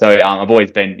now. So I've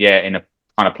always been in a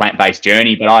kind of plant-based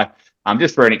journey. But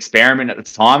just for an experiment at the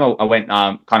time, I went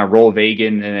kind of raw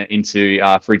vegan and into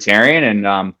fruitarian, and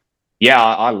I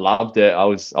loved it. I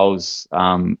was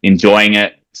enjoying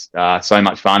it. So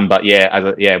much fun. But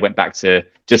went back to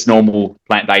just normal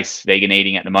plant-based vegan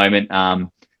eating at the moment.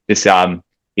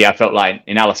 I felt like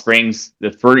in Alice Springs,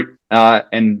 the fruit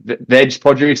and veg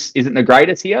produce isn't the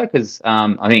greatest here, because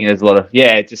I think there's a lot of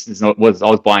it just is not, was I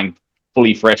was buying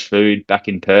fully fresh food back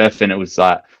in Perth, and it was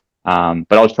like, but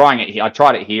I was trying it. I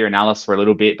tried it here in Alice for a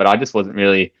little bit, but I just wasn't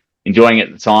really enjoying it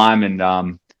at the time, and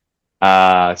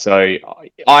so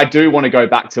I do want to go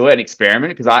back to it and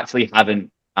experiment, because I actually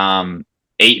haven't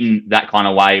eaten that kind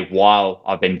of way while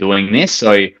I've been doing this,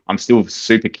 so I'm still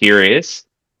super curious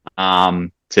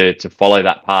to follow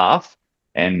that path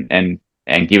and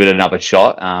give it another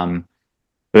shot.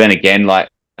 But then again,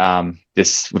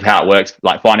 just with how it works,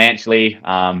 like financially,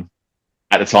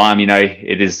 at the time,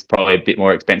 it is probably a bit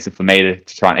more expensive for me to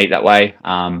try and eat that way,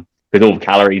 with all the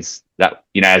calories that,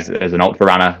 as an ultra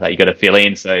runner, that you got to fill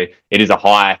in. So it is a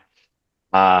high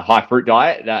fruit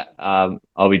diet that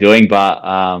I'll be doing.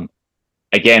 But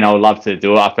again, I would love to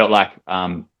do it. I felt like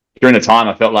during the time,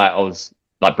 I felt like I was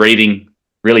like breathing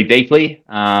really deeply,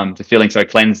 just feeling so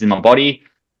cleansed in my body,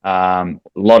 a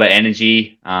lot of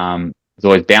energy, was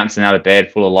always bouncing out of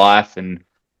bed, full of life. And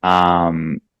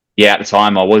at the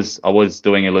time I was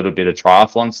doing a little bit of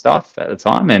triathlon stuff at the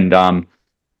time, and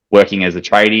working as a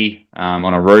tradie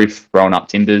on a roof, growing up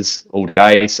timbers all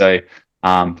day. So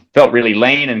felt really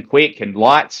lean and quick and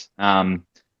light. I'll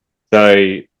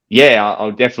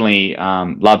definitely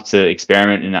love to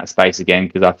experiment in that space again,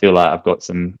 because I feel like I've got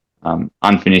some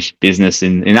unfinished business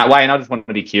in that way, and I just want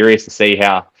to be curious to see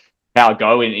how I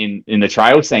go in the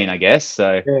trail scene, I guess.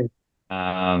 So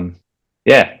And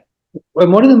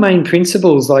what are the main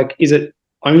principles? Like, is it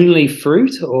only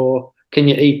fruit, or can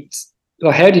you eat?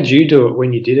 Like, how did you do it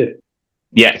when you did it?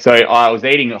 Yeah, so I was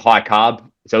eating high carb,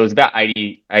 so it was about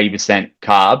 80%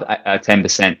 carb,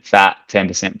 10% fat,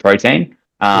 10% protein.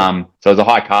 So it was a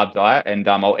high carb diet, and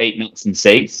I'll eat nuts and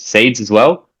seeds as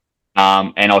well.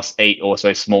 And I'll eat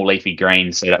also small leafy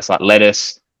greens. So that's like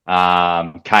lettuce,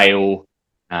 kale,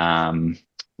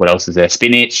 what else is there?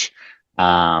 Spinach,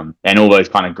 and all those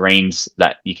kind of greens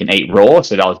that you can eat raw.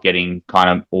 So that I was getting kind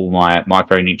of all my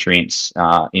micronutrients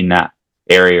in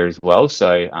area as well.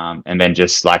 So and then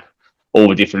just like all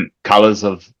the different colors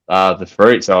of the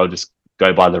fruit. So I'll just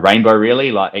go by the rainbow,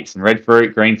 really, like eat some red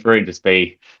fruit, green fruit, and just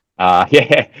be just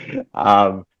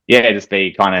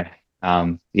be kind of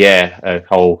a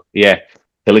whole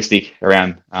holistic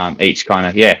around each kind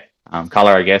of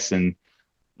color, I guess. And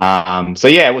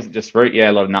it wasn't just fruit,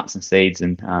 a lot of nuts and seeds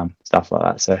and stuff like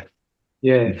that. So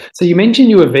yeah. So you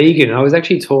mentioned you were vegan. I was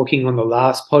actually talking on the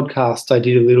last podcast I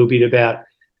did a little bit about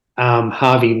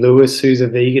Harvey Lewis, who's a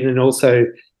vegan, and also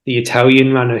the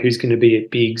Italian runner who's going to be at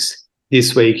Biggs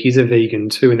this week. He's a vegan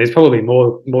too, and there's probably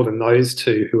more than those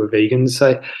two who are vegans.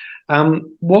 So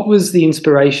what was the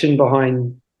inspiration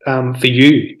behind for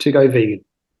you to go vegan?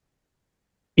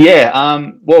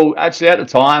 Well, actually, at the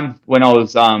time when I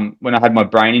was when I had my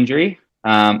brain injury,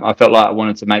 I felt like I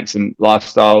wanted to make some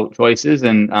lifestyle choices,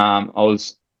 and I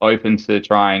was open to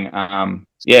trying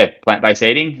plant-based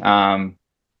eating.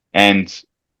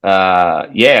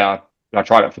 I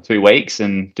tried it for 2 weeks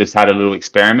and just had a little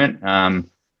experiment. Once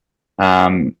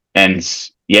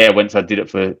I did it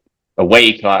for a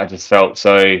week, I just felt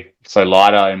so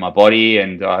lighter in my body,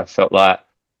 and I felt like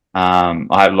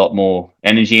I had a lot more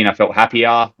energy, and I felt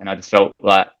happier, and I just felt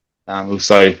like it was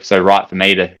so right for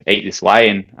me to eat this way.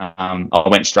 And I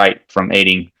went straight from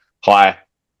eating high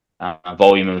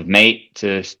volume of meat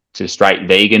to straight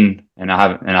vegan, and I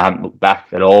haven't looked back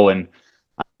at all. And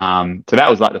so that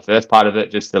was like the first part of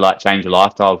it, just to like change a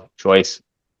lifestyle choice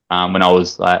when I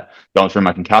was like going through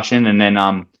my concussion. And then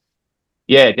down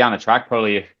the track,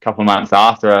 probably a couple of months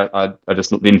after, I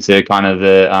just looked into kind of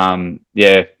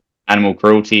the animal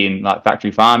cruelty and like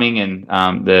factory farming and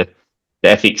the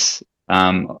ethics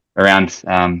around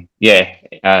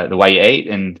the way you eat.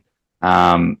 And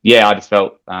I just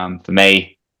felt for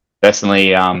me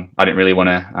personally, I didn't really want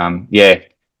to be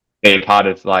a part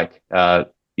of like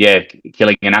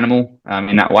killing an animal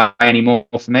in that way anymore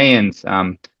for me. And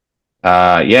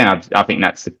I think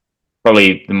that's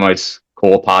probably the most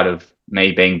core part of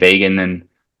me being vegan. And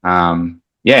and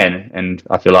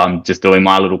I feel like I'm just doing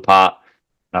my little part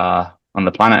on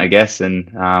the planet, I guess, and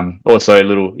also a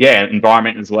little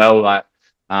environment as well. Like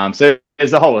so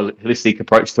there's a whole holistic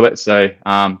approach to it. So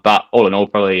but all in all,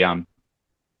 probably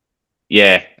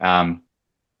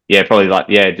probably like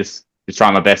just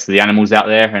trying my best for the animals out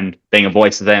there and being a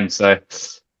voice for them. So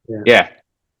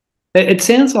It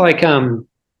sounds like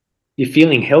you're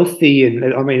feeling healthy,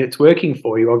 and I mean it's working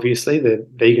for you, obviously, the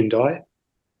vegan diet.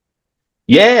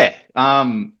 It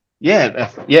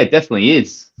definitely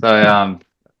is. So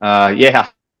I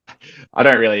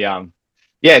don't really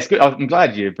it's good. I'm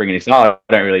glad you're bringing this up.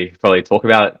 I don't really probably talk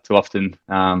about it too often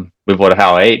with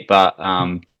how I eat, but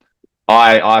I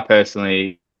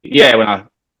personally, when I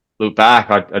look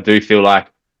back, I do feel like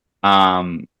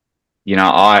I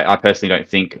personally don't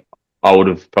think I would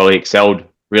have probably excelled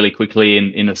really quickly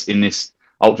in this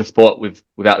ultra sport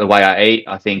without the way I eat.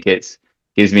 I think it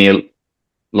gives me a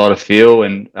lot of fuel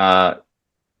and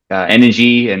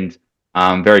energy, and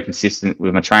very consistent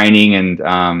with my training. And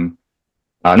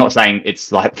not saying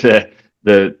it's like the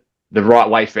right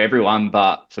way for everyone,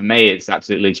 but for me, it's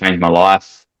absolutely changed my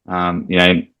life.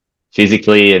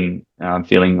 Physically, and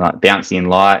feeling like bouncy and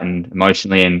light, and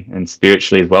emotionally and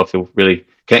spiritually as well. Feel really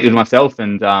connected with myself.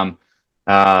 And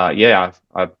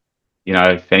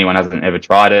if anyone hasn't ever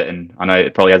tried it, and I know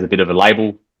it probably has a bit of a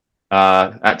label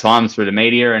at times through the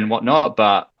media and whatnot,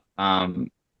 but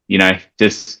eat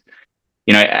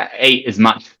as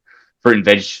much fruit and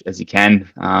veg as you can,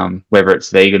 whether it's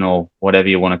vegan or whatever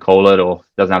you want to call it, or it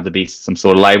doesn't have to be some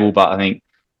sort of label. But I think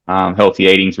healthy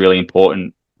eating is really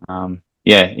important.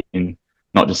 In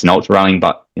not just in ultra running,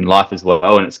 but in life as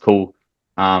well. And it's cool.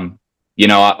 I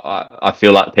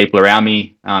feel like the people around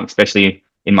me, especially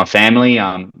in my family,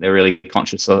 they're really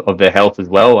conscious of their health as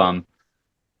well.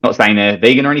 Not saying they're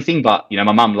vegan or anything, but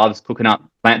my mum loves cooking up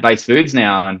plant-based foods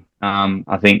now, and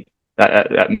I think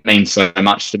that means so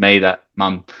much to me that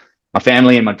my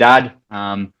family and my dad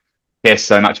care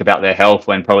so much about their health,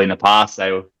 when probably in the past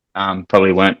they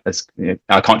probably weren't as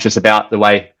conscious about the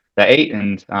way they eat.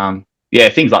 And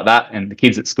things like that. And the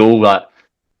kids at school, like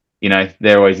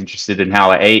they're always interested in how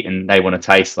I eat, and they want to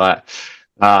taste like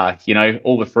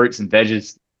all the fruits and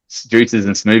veggies, juices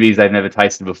and smoothies they've never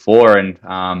tasted before. And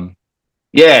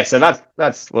so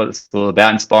that's what it's all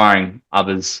about, inspiring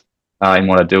others in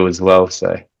what I do as well.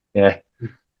 So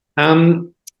I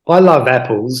love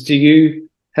apples. Do you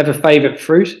have a favorite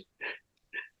fruit?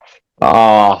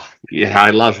 Oh yeah, I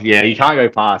love you can't go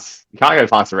past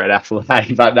a red apple,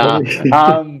 hey? But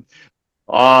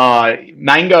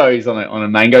mangoes on a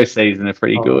mango season are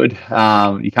pretty good.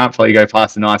 You can't probably go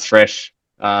past a nice fresh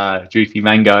juicy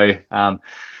mango.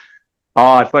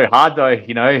 Oh, it's so hard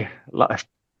though. Like,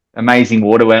 amazing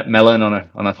watermelon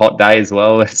on a hot day as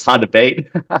well. It's hard to beat.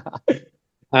 It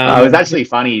was Um, actually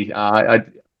funny.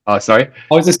 Oh, sorry.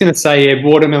 I was just going to say, yeah, It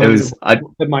watermelons was.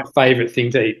 are my favourite thing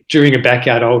to eat during a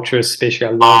backyard ultra, especially.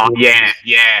 I love Oh yeah, watermelons.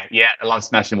 yeah, yeah. I love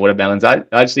smashing watermelons. I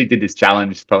actually did this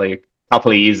challenge probably a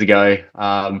couple of years ago,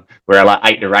 where I like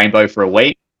ate the rainbow for a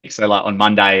week. So like on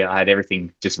Monday, I had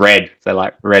everything just red. So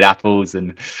like red apples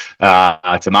and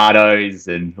tomatoes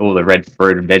and all the red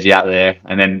fruit and veggie out there.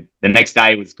 And then the next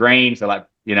day was green. So like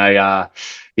yeah,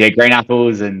 green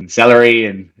apples and celery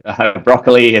and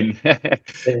broccoli and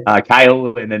Yeah,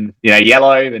 kale. And then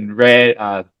yellow and red.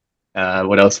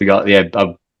 What else we got? Yeah,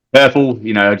 purple.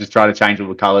 I just try to change all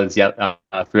the colours. Yeah,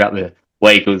 throughout the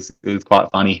week. It was quite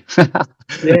funny.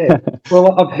 yeah.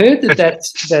 Well, I've heard that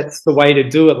that's the way to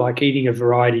do it. Like eating a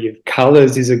variety of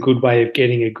colours is a good way of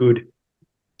getting a good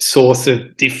source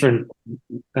of different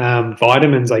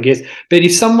vitamins, I guess. But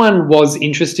if someone was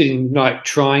interested in like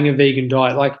trying a vegan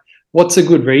diet, like what's a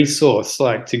good resource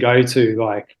like to go to?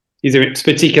 Like, is there a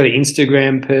particular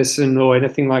Instagram person or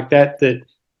anything like that that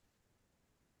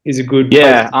is a good place?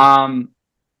 Yeah.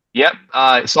 Yep.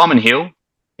 Simon Hill.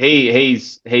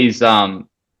 He's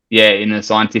yeah, in the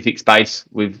scientific space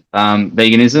with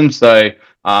veganism. So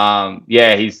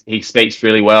yeah, he speaks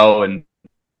really well and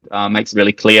makes it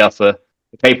really clear for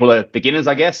people that are beginners,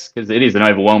 I guess, because it is an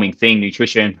overwhelming thing.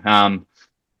 Nutrition.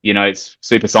 It's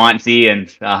super sciencey and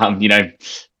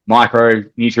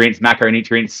micronutrients,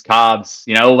 macronutrients, carbs,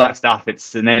 all that stuff.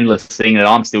 It's an endless thing that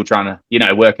I'm still trying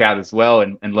to work out as well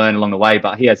and learn along the way.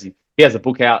 But he has a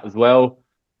book out as well.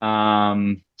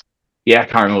 Yeah, I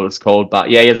can't remember what it's called, but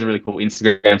yeah, he has a really cool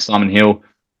Instagram, Simon Hill.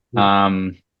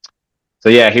 So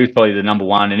yeah, he was probably the number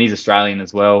one, and he's Australian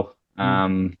as well.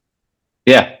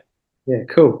 Yeah. Yeah,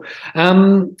 cool.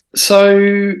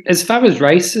 So as far as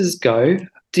races go,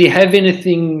 do you have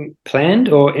anything planned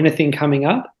or anything coming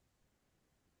up?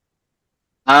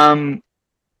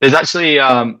 There's actually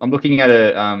I'm looking at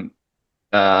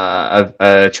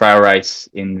a trail race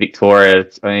in Victoria. I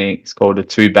think it's called a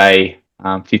 2 bay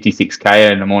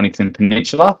 56K in the Mornington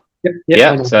Peninsula. Yep, I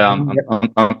Yeah, know. so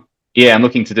Yep. I'm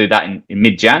looking to do that in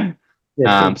mid-Jan.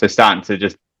 Yeah, cool. So starting to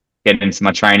just get into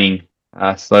my training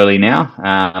slowly now,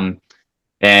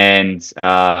 and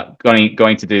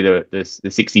going to do the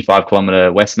 65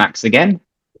 kilometer West Macs again,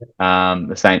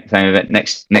 the same event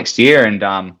next year, and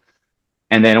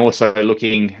then also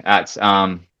looking at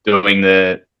doing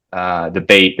the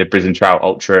Brisbane Trail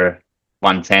Ultra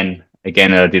 110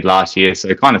 again that I did last year.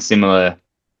 So kind of similar,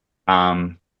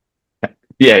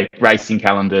 racing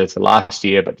calendar to last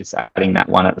year, but just adding that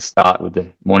one at the start with the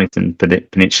Mornington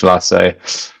Peninsula. So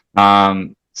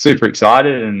super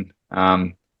excited and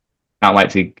can't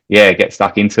wait to get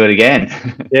stuck into it again.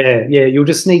 Yeah. You'll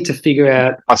just need to figure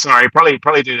out. Oh, sorry, probably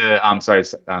do the sorry,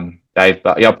 Dave,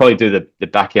 but yeah, I'll probably do the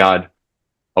backyard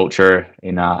ultra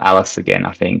in Alice again.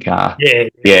 I think. Yeah,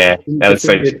 that was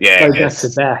so. Yeah, Go back to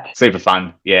back. super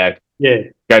fun. Yeah, Yeah,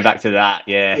 go back to that.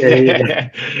 Yeah. yeah.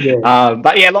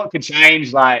 But yeah, a lot could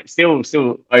change. Like still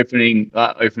open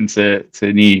to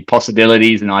new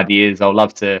possibilities and ideas. I'd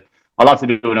love to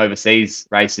do an overseas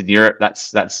race in Europe.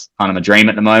 That's kind of a dream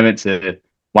at the moment to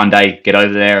one day get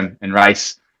over there and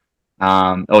race.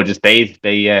 Or just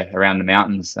be around the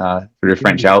mountains through the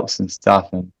French Alps and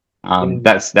stuff. And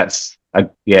that's a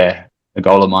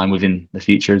goal of mine within the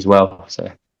future as well. So.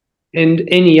 And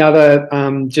any other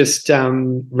long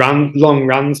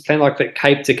runs planned, like that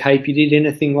Cape to Cape? You did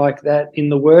anything like that in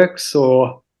the works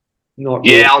or not?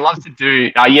 Yeah, Really? I'd love to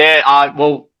do.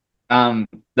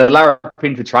 The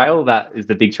Larapinta Trail, that is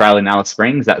the big trail in Alice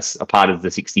Springs. That's a part of the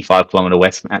 65 kilometer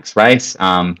West Macs race.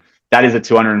 That is a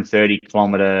 230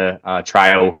 kilometer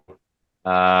trail,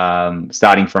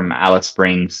 starting from Alice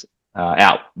Springs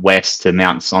out west to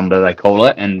Mount Sonder, they call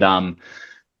it, and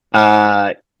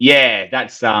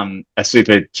that's a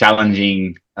super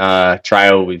challenging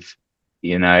trail with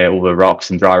all the rocks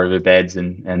and dry river beds,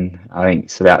 and I think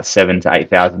it's about 7,000 to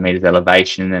 8,000 meters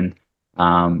elevation, and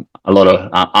a lot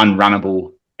of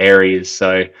unrunnable areas.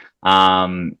 So I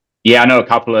know a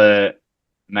couple of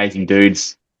amazing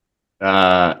dudes who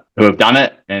have done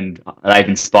it, and they've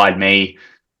inspired me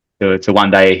to one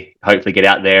day hopefully get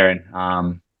out there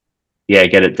and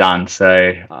get it done. So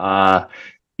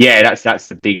that's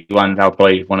the big one I'll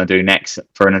probably want to do next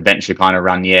for an adventure kind of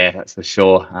run. Yeah, that's for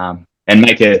sure. And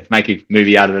make a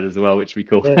movie out of it as well, which would be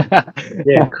cool.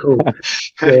 Yeah, cool.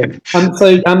 Yeah.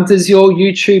 So does your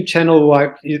YouTube channel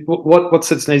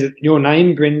what's its name? Your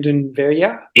name, Brendan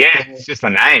Verrier? Yeah, it's just my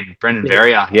name, Brendan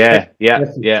Verrier. Yeah.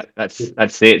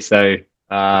 That's it. So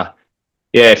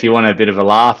yeah, if you want a bit of a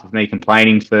laugh of me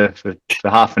complaining for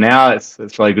half an hour, it's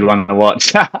probably a good one to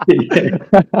watch. Yeah,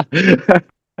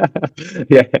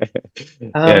 yeah.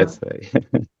 Um,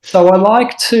 so I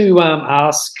like to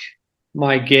ask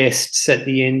my guests at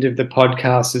the end of the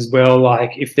podcast as well,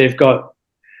 like if they've got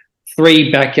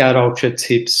 3 backyard ultra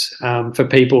tips for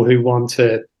people who want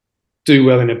to do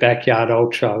well in a backyard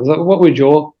ultra. What would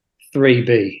your 3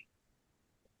 be?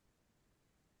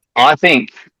 I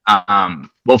think,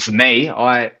 well, for me,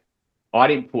 I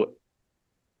didn't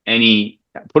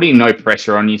putting no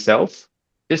pressure on yourself,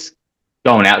 just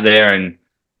going out there and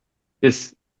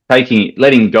just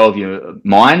letting go of your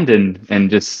mind and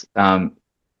just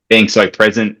being so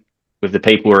present with the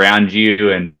people around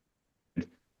you.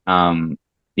 And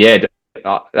yeah,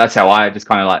 that's how I just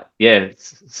kind of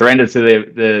surrender to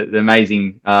the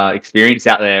amazing experience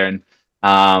out there. And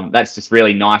that's just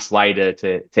really nice way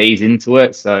to ease into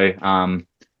it. So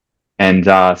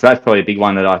so that's probably a big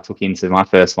one that I took into my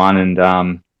first one. And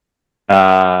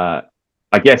I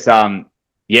guess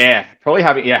probably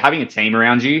having a team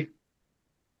around you.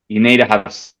 You need to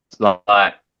have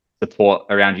like support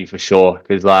around you for sure.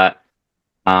 Because I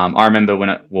remember when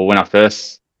the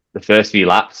first few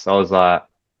laps, I was like,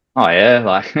 oh yeah,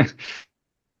 like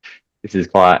this is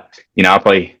quite,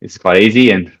 this is quite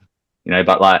easy. And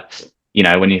but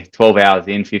when you're 12 hours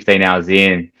in, 15 hours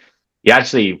in, you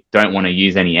actually don't want to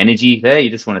use any energy there. You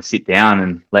just want to sit down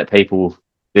and let people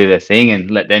do their thing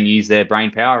and let them use their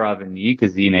brain power rather than you,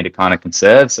 because you need to kind of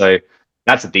conserve. So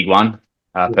that's a big one,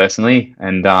 personally.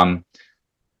 And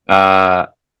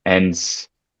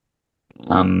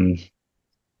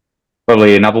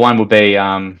probably another one would be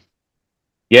I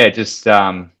guess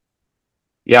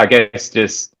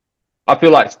just, I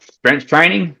feel like strength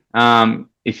training.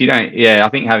 If you don't, I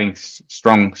think having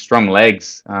strong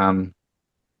legs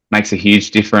makes a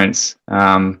huge difference.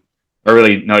 I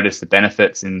really noticed the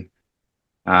benefits in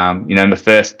in the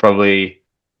first probably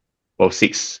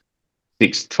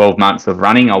 12 months of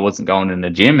running. I wasn't going in the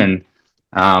gym, and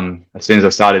as soon as I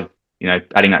started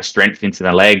adding that strength into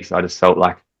the legs, I just felt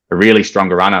like a really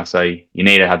stronger runner. So you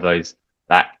need to have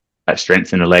that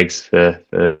strength in the legs for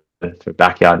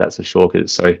backyard, that's for sure, because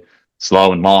it's so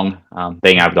slow and long.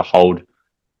 Being able to hold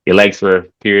your legs for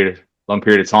a long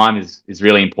period of time is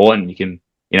really important. You can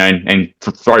and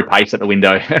throw pace at the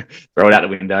window, throw it out the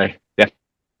window,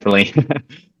 definitely.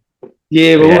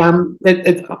 Yeah, well,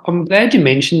 I'm glad you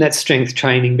mentioned that strength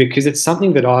training, because it's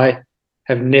something that I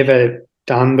have never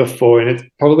done before, and it's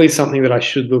probably something that I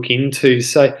should look into.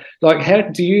 So, like, how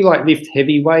do you lift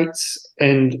heavy weights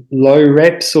and low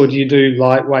reps, or do you do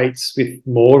light weights with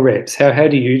more reps? How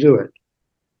do you do it?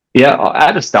 Yeah,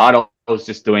 at the start, I was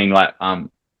just doing kind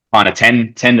of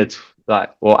 10 to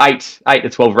 8 to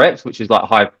 12 reps, which is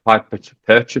like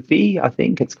hypertrophy, I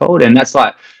think it's called. And that's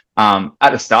at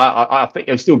the start, I think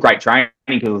it was still great training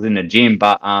because I was in the gym,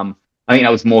 but I think that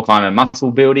was more kind of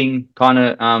muscle building kind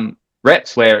of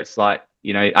reps, where it's 8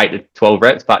 to 12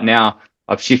 reps. But now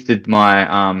I've shifted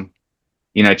my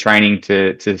training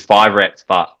to 5 reps,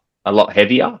 but a lot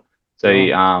heavier. So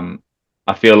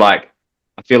I feel like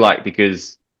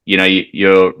because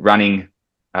you're running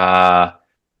a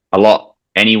lot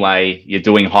anyway, you're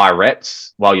doing high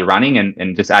reps while you're running,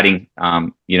 and just adding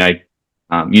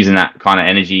using that kind of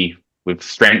energy with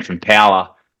strength and power.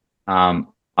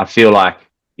 I feel like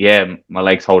my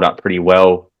legs hold up pretty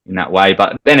well in that way.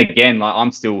 But then again,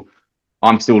 I'm still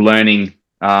learning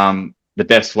the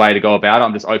best way to go about it.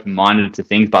 I'm just open-minded to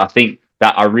things, but I think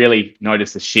that I really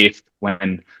noticed a shift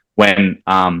when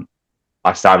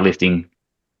I started lifting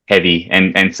heavy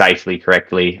and safely,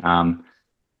 correctly,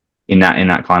 in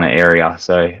that kind of area.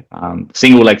 So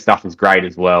single leg stuff is great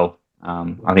as well.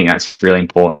 I think that's really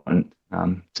important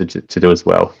to do as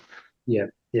well. Yeah.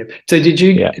 So did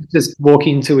you just walk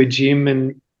into a gym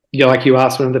and you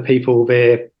asked one of the people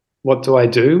there, what do I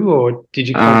do? Or did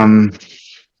you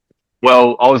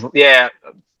well, I was when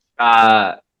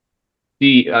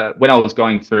I was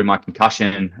going through my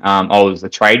concussion, I was a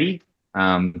tradie.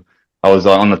 I was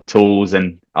on the tools,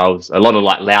 and I was a lot of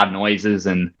loud noises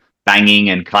and banging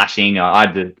and clashing. I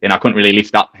couldn't really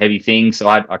lift up heavy things, so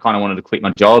I kind of wanted to quit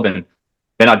my job. And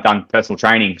then I'd done personal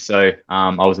training, so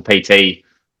I was a PT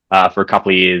for a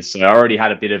couple of years. So I already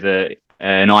had a bit of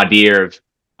an idea of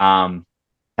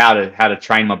how to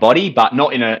train my body, but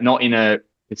not in a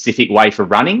specific way for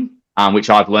running,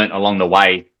 which I've learnt along the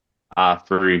way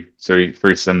through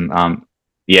some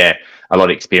a lot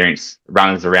of experienced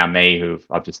runners around me who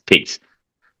I've just picked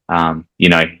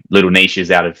little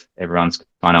niches out of everyone's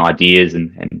kind of ideas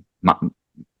and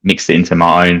mixed it into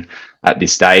my own at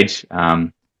this stage. I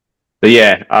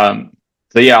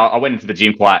went into the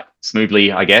gym quite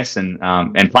smoothly, I guess, and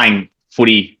playing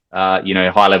footy,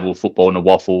 high level football in the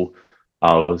waffle.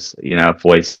 I was, I've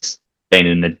always been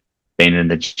in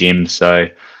the gym, so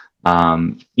it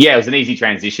was an easy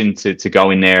transition to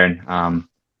go in there, and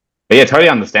but yeah, totally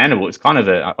understandable. It's kind of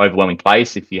an overwhelming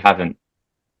place if you haven't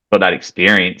got that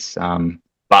experience.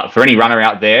 But for any runner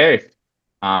out there,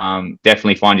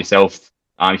 definitely find yourself,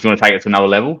 if you want to take it to another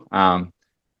level,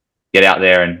 get out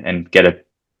there and get a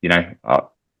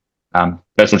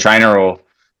personal trainer, or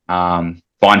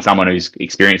find someone who's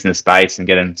experienced in the space and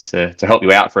get them to help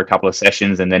you out for a couple of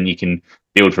sessions, and then you can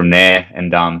build from there,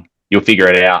 and you'll figure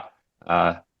it out.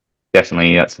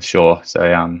 Definitely, that's for sure.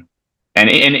 So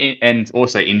and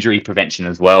also injury prevention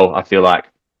as well. I feel like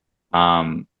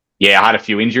I had a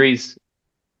few injuries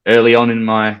early on in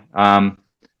my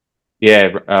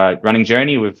running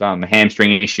journey, with a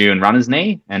hamstring issue and runner's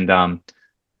knee, and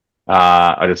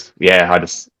I just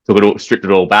took it all, stripped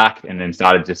it all back, and then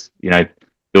started just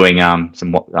doing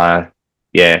some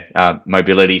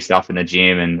mobility stuff in the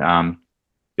gym, and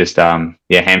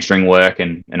hamstring work,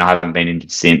 and I haven't been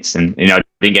injured since, and I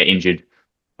didn't get injured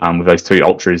with those 2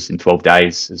 ultras in 12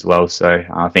 days as well. So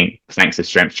I think thanks to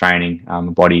strength training, my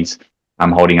body's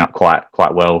holding up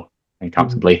quite well and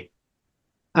comfortably.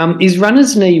 Is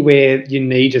runner's knee where your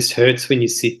knee just hurts when you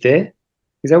sit there?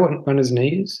 Is that what runner's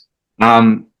knee is?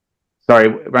 Sorry,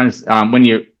 runners.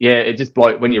 It just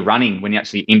when you're running, when you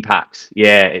actually impact,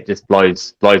 it just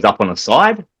blows up on the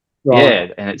side. Right. Yeah,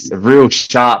 and it's a real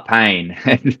sharp pain.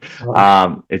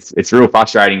 Right. It's real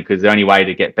frustrating, because the only way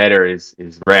to get better is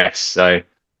rest. So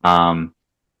I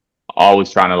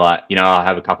was trying to I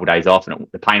have a couple of days off, and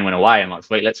the pain went away, and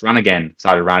sweet, let's run again.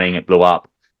 Started running, it blew up,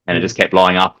 and it just kept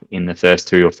blowing up in the first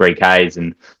 2 or 3 Ks,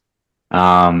 and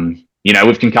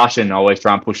with concussion, I always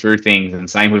try and push through things, and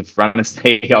same with runner's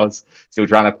knee. I was still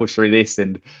trying to push through this,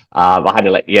 and I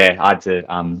had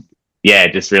to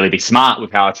just really be smart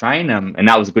with how I train, and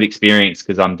that was a good experience,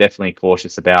 because I'm definitely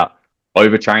cautious about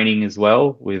overtraining as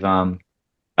well. With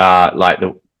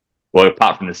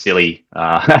apart from the silly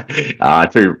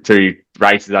 2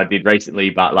 races I did recently,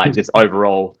 but just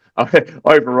overall,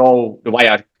 the way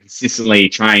I consistently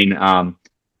train, I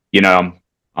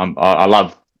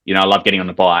love getting on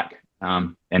the bike,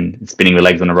 and spinning the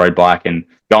legs on a road bike, and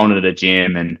going to the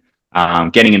gym, and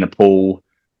getting in the pool,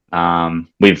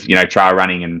 with trail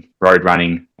running and road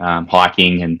running,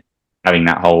 hiking, and having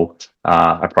that whole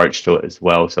approach to it as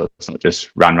well. So it's not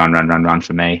just run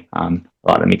for me. I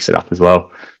like to mix it up as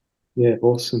well. Yeah,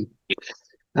 awesome.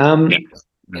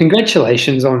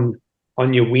 Congratulations on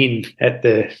your win at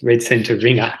the Red Centre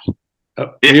Wringer.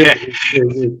 Really,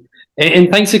 really good. And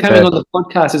thanks for coming on the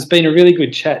podcast. It's been a really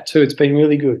good chat too. It's been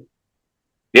really good.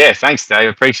 Yeah, thanks, Dave.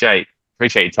 Appreciate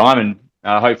your time, and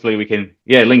hopefully we can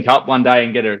link up one day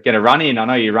and get a run in. I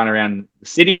know you run around the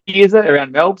city, is it,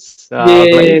 around Melbourne?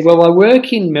 Well, I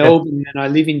work in Melbourne and I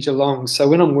live in Geelong. So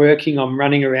when I'm working, I'm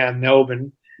running around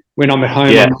Melbourne. When I'm at home,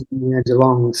 I'm running around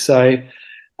Geelong. So,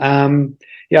 I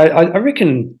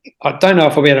reckon, I don't know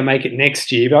if I'll be able to make it next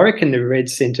year, but I reckon the Red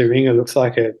Centre Wringer looks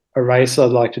like a race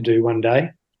I'd like to do one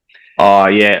day. Oh,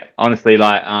 yeah. Honestly,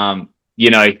 that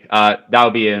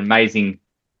would be an amazing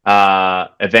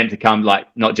event to come,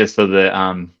 not just for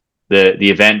the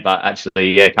event, but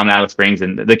actually, coming out of Alice Springs,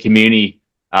 and the community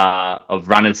of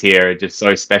runners here are just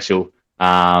so special.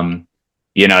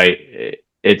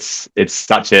 It's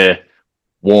such a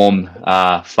warm,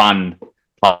 fun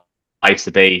place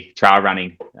to be trail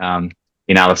running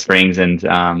in Alice Springs, and so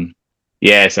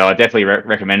I definitely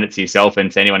recommend it to yourself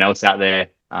and to anyone else out there.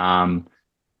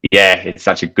 It's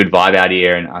such a good vibe out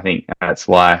here, and I think that's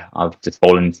why I've just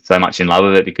fallen so much in love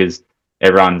with it, because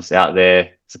everyone's out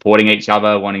there supporting each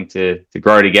other, wanting to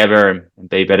grow together and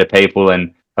be better people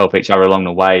and help each other along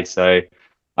the way. So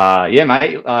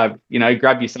mate, grab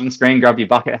your sunscreen, grab your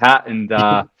bucket hat, and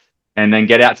then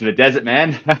get out to the desert,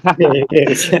 man.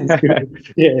 Sounds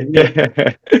good. Yeah.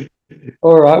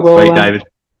 All right. Well, sweet, David.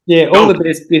 All the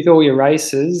best with all your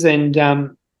races, and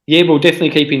we'll definitely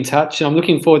keep in touch. And I'm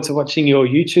looking forward to watching your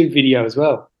YouTube video as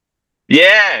well.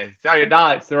 Yeah, so no,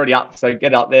 it's already up. So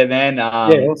get up there, man.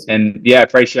 Awesome. And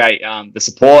appreciate the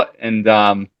support, and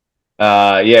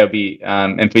it'll be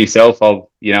and for yourself,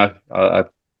 I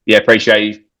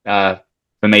appreciate you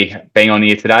for me being on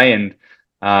here today, and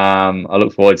I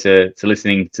look forward to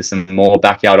listening to some more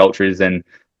backyard ultras, and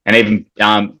even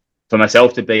for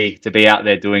myself to be out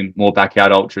there doing more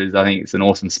backyard ultras. I think it's an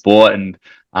awesome sport, and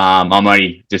I'm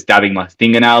only just dabbing my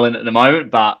fingernail in at the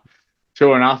moment, but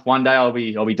sure enough, one day I'll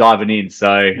be diving in. So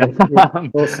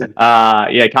awesome.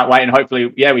 can't wait, and hopefully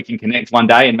we can connect one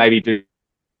day and maybe do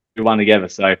one together.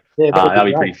 So Yeah, that'll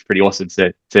be pretty awesome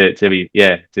to share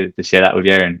that with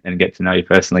you and get to know you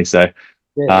personally. So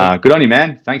yeah. good on you,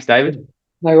 man. Thanks, David.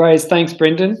 No worries. Thanks,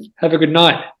 Brendan. Have a good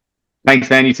night. Thanks,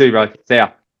 man. You too, bro. See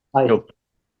ya. Bye. Cool.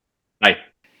 Bye.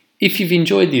 If you've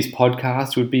enjoyed this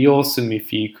podcast, it would be awesome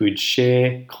if you could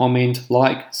share, comment,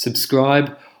 like,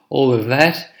 subscribe, all of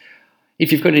that.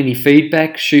 If you've got any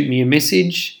feedback, shoot me a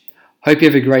message. Hope you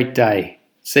have a great day.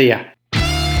 See ya.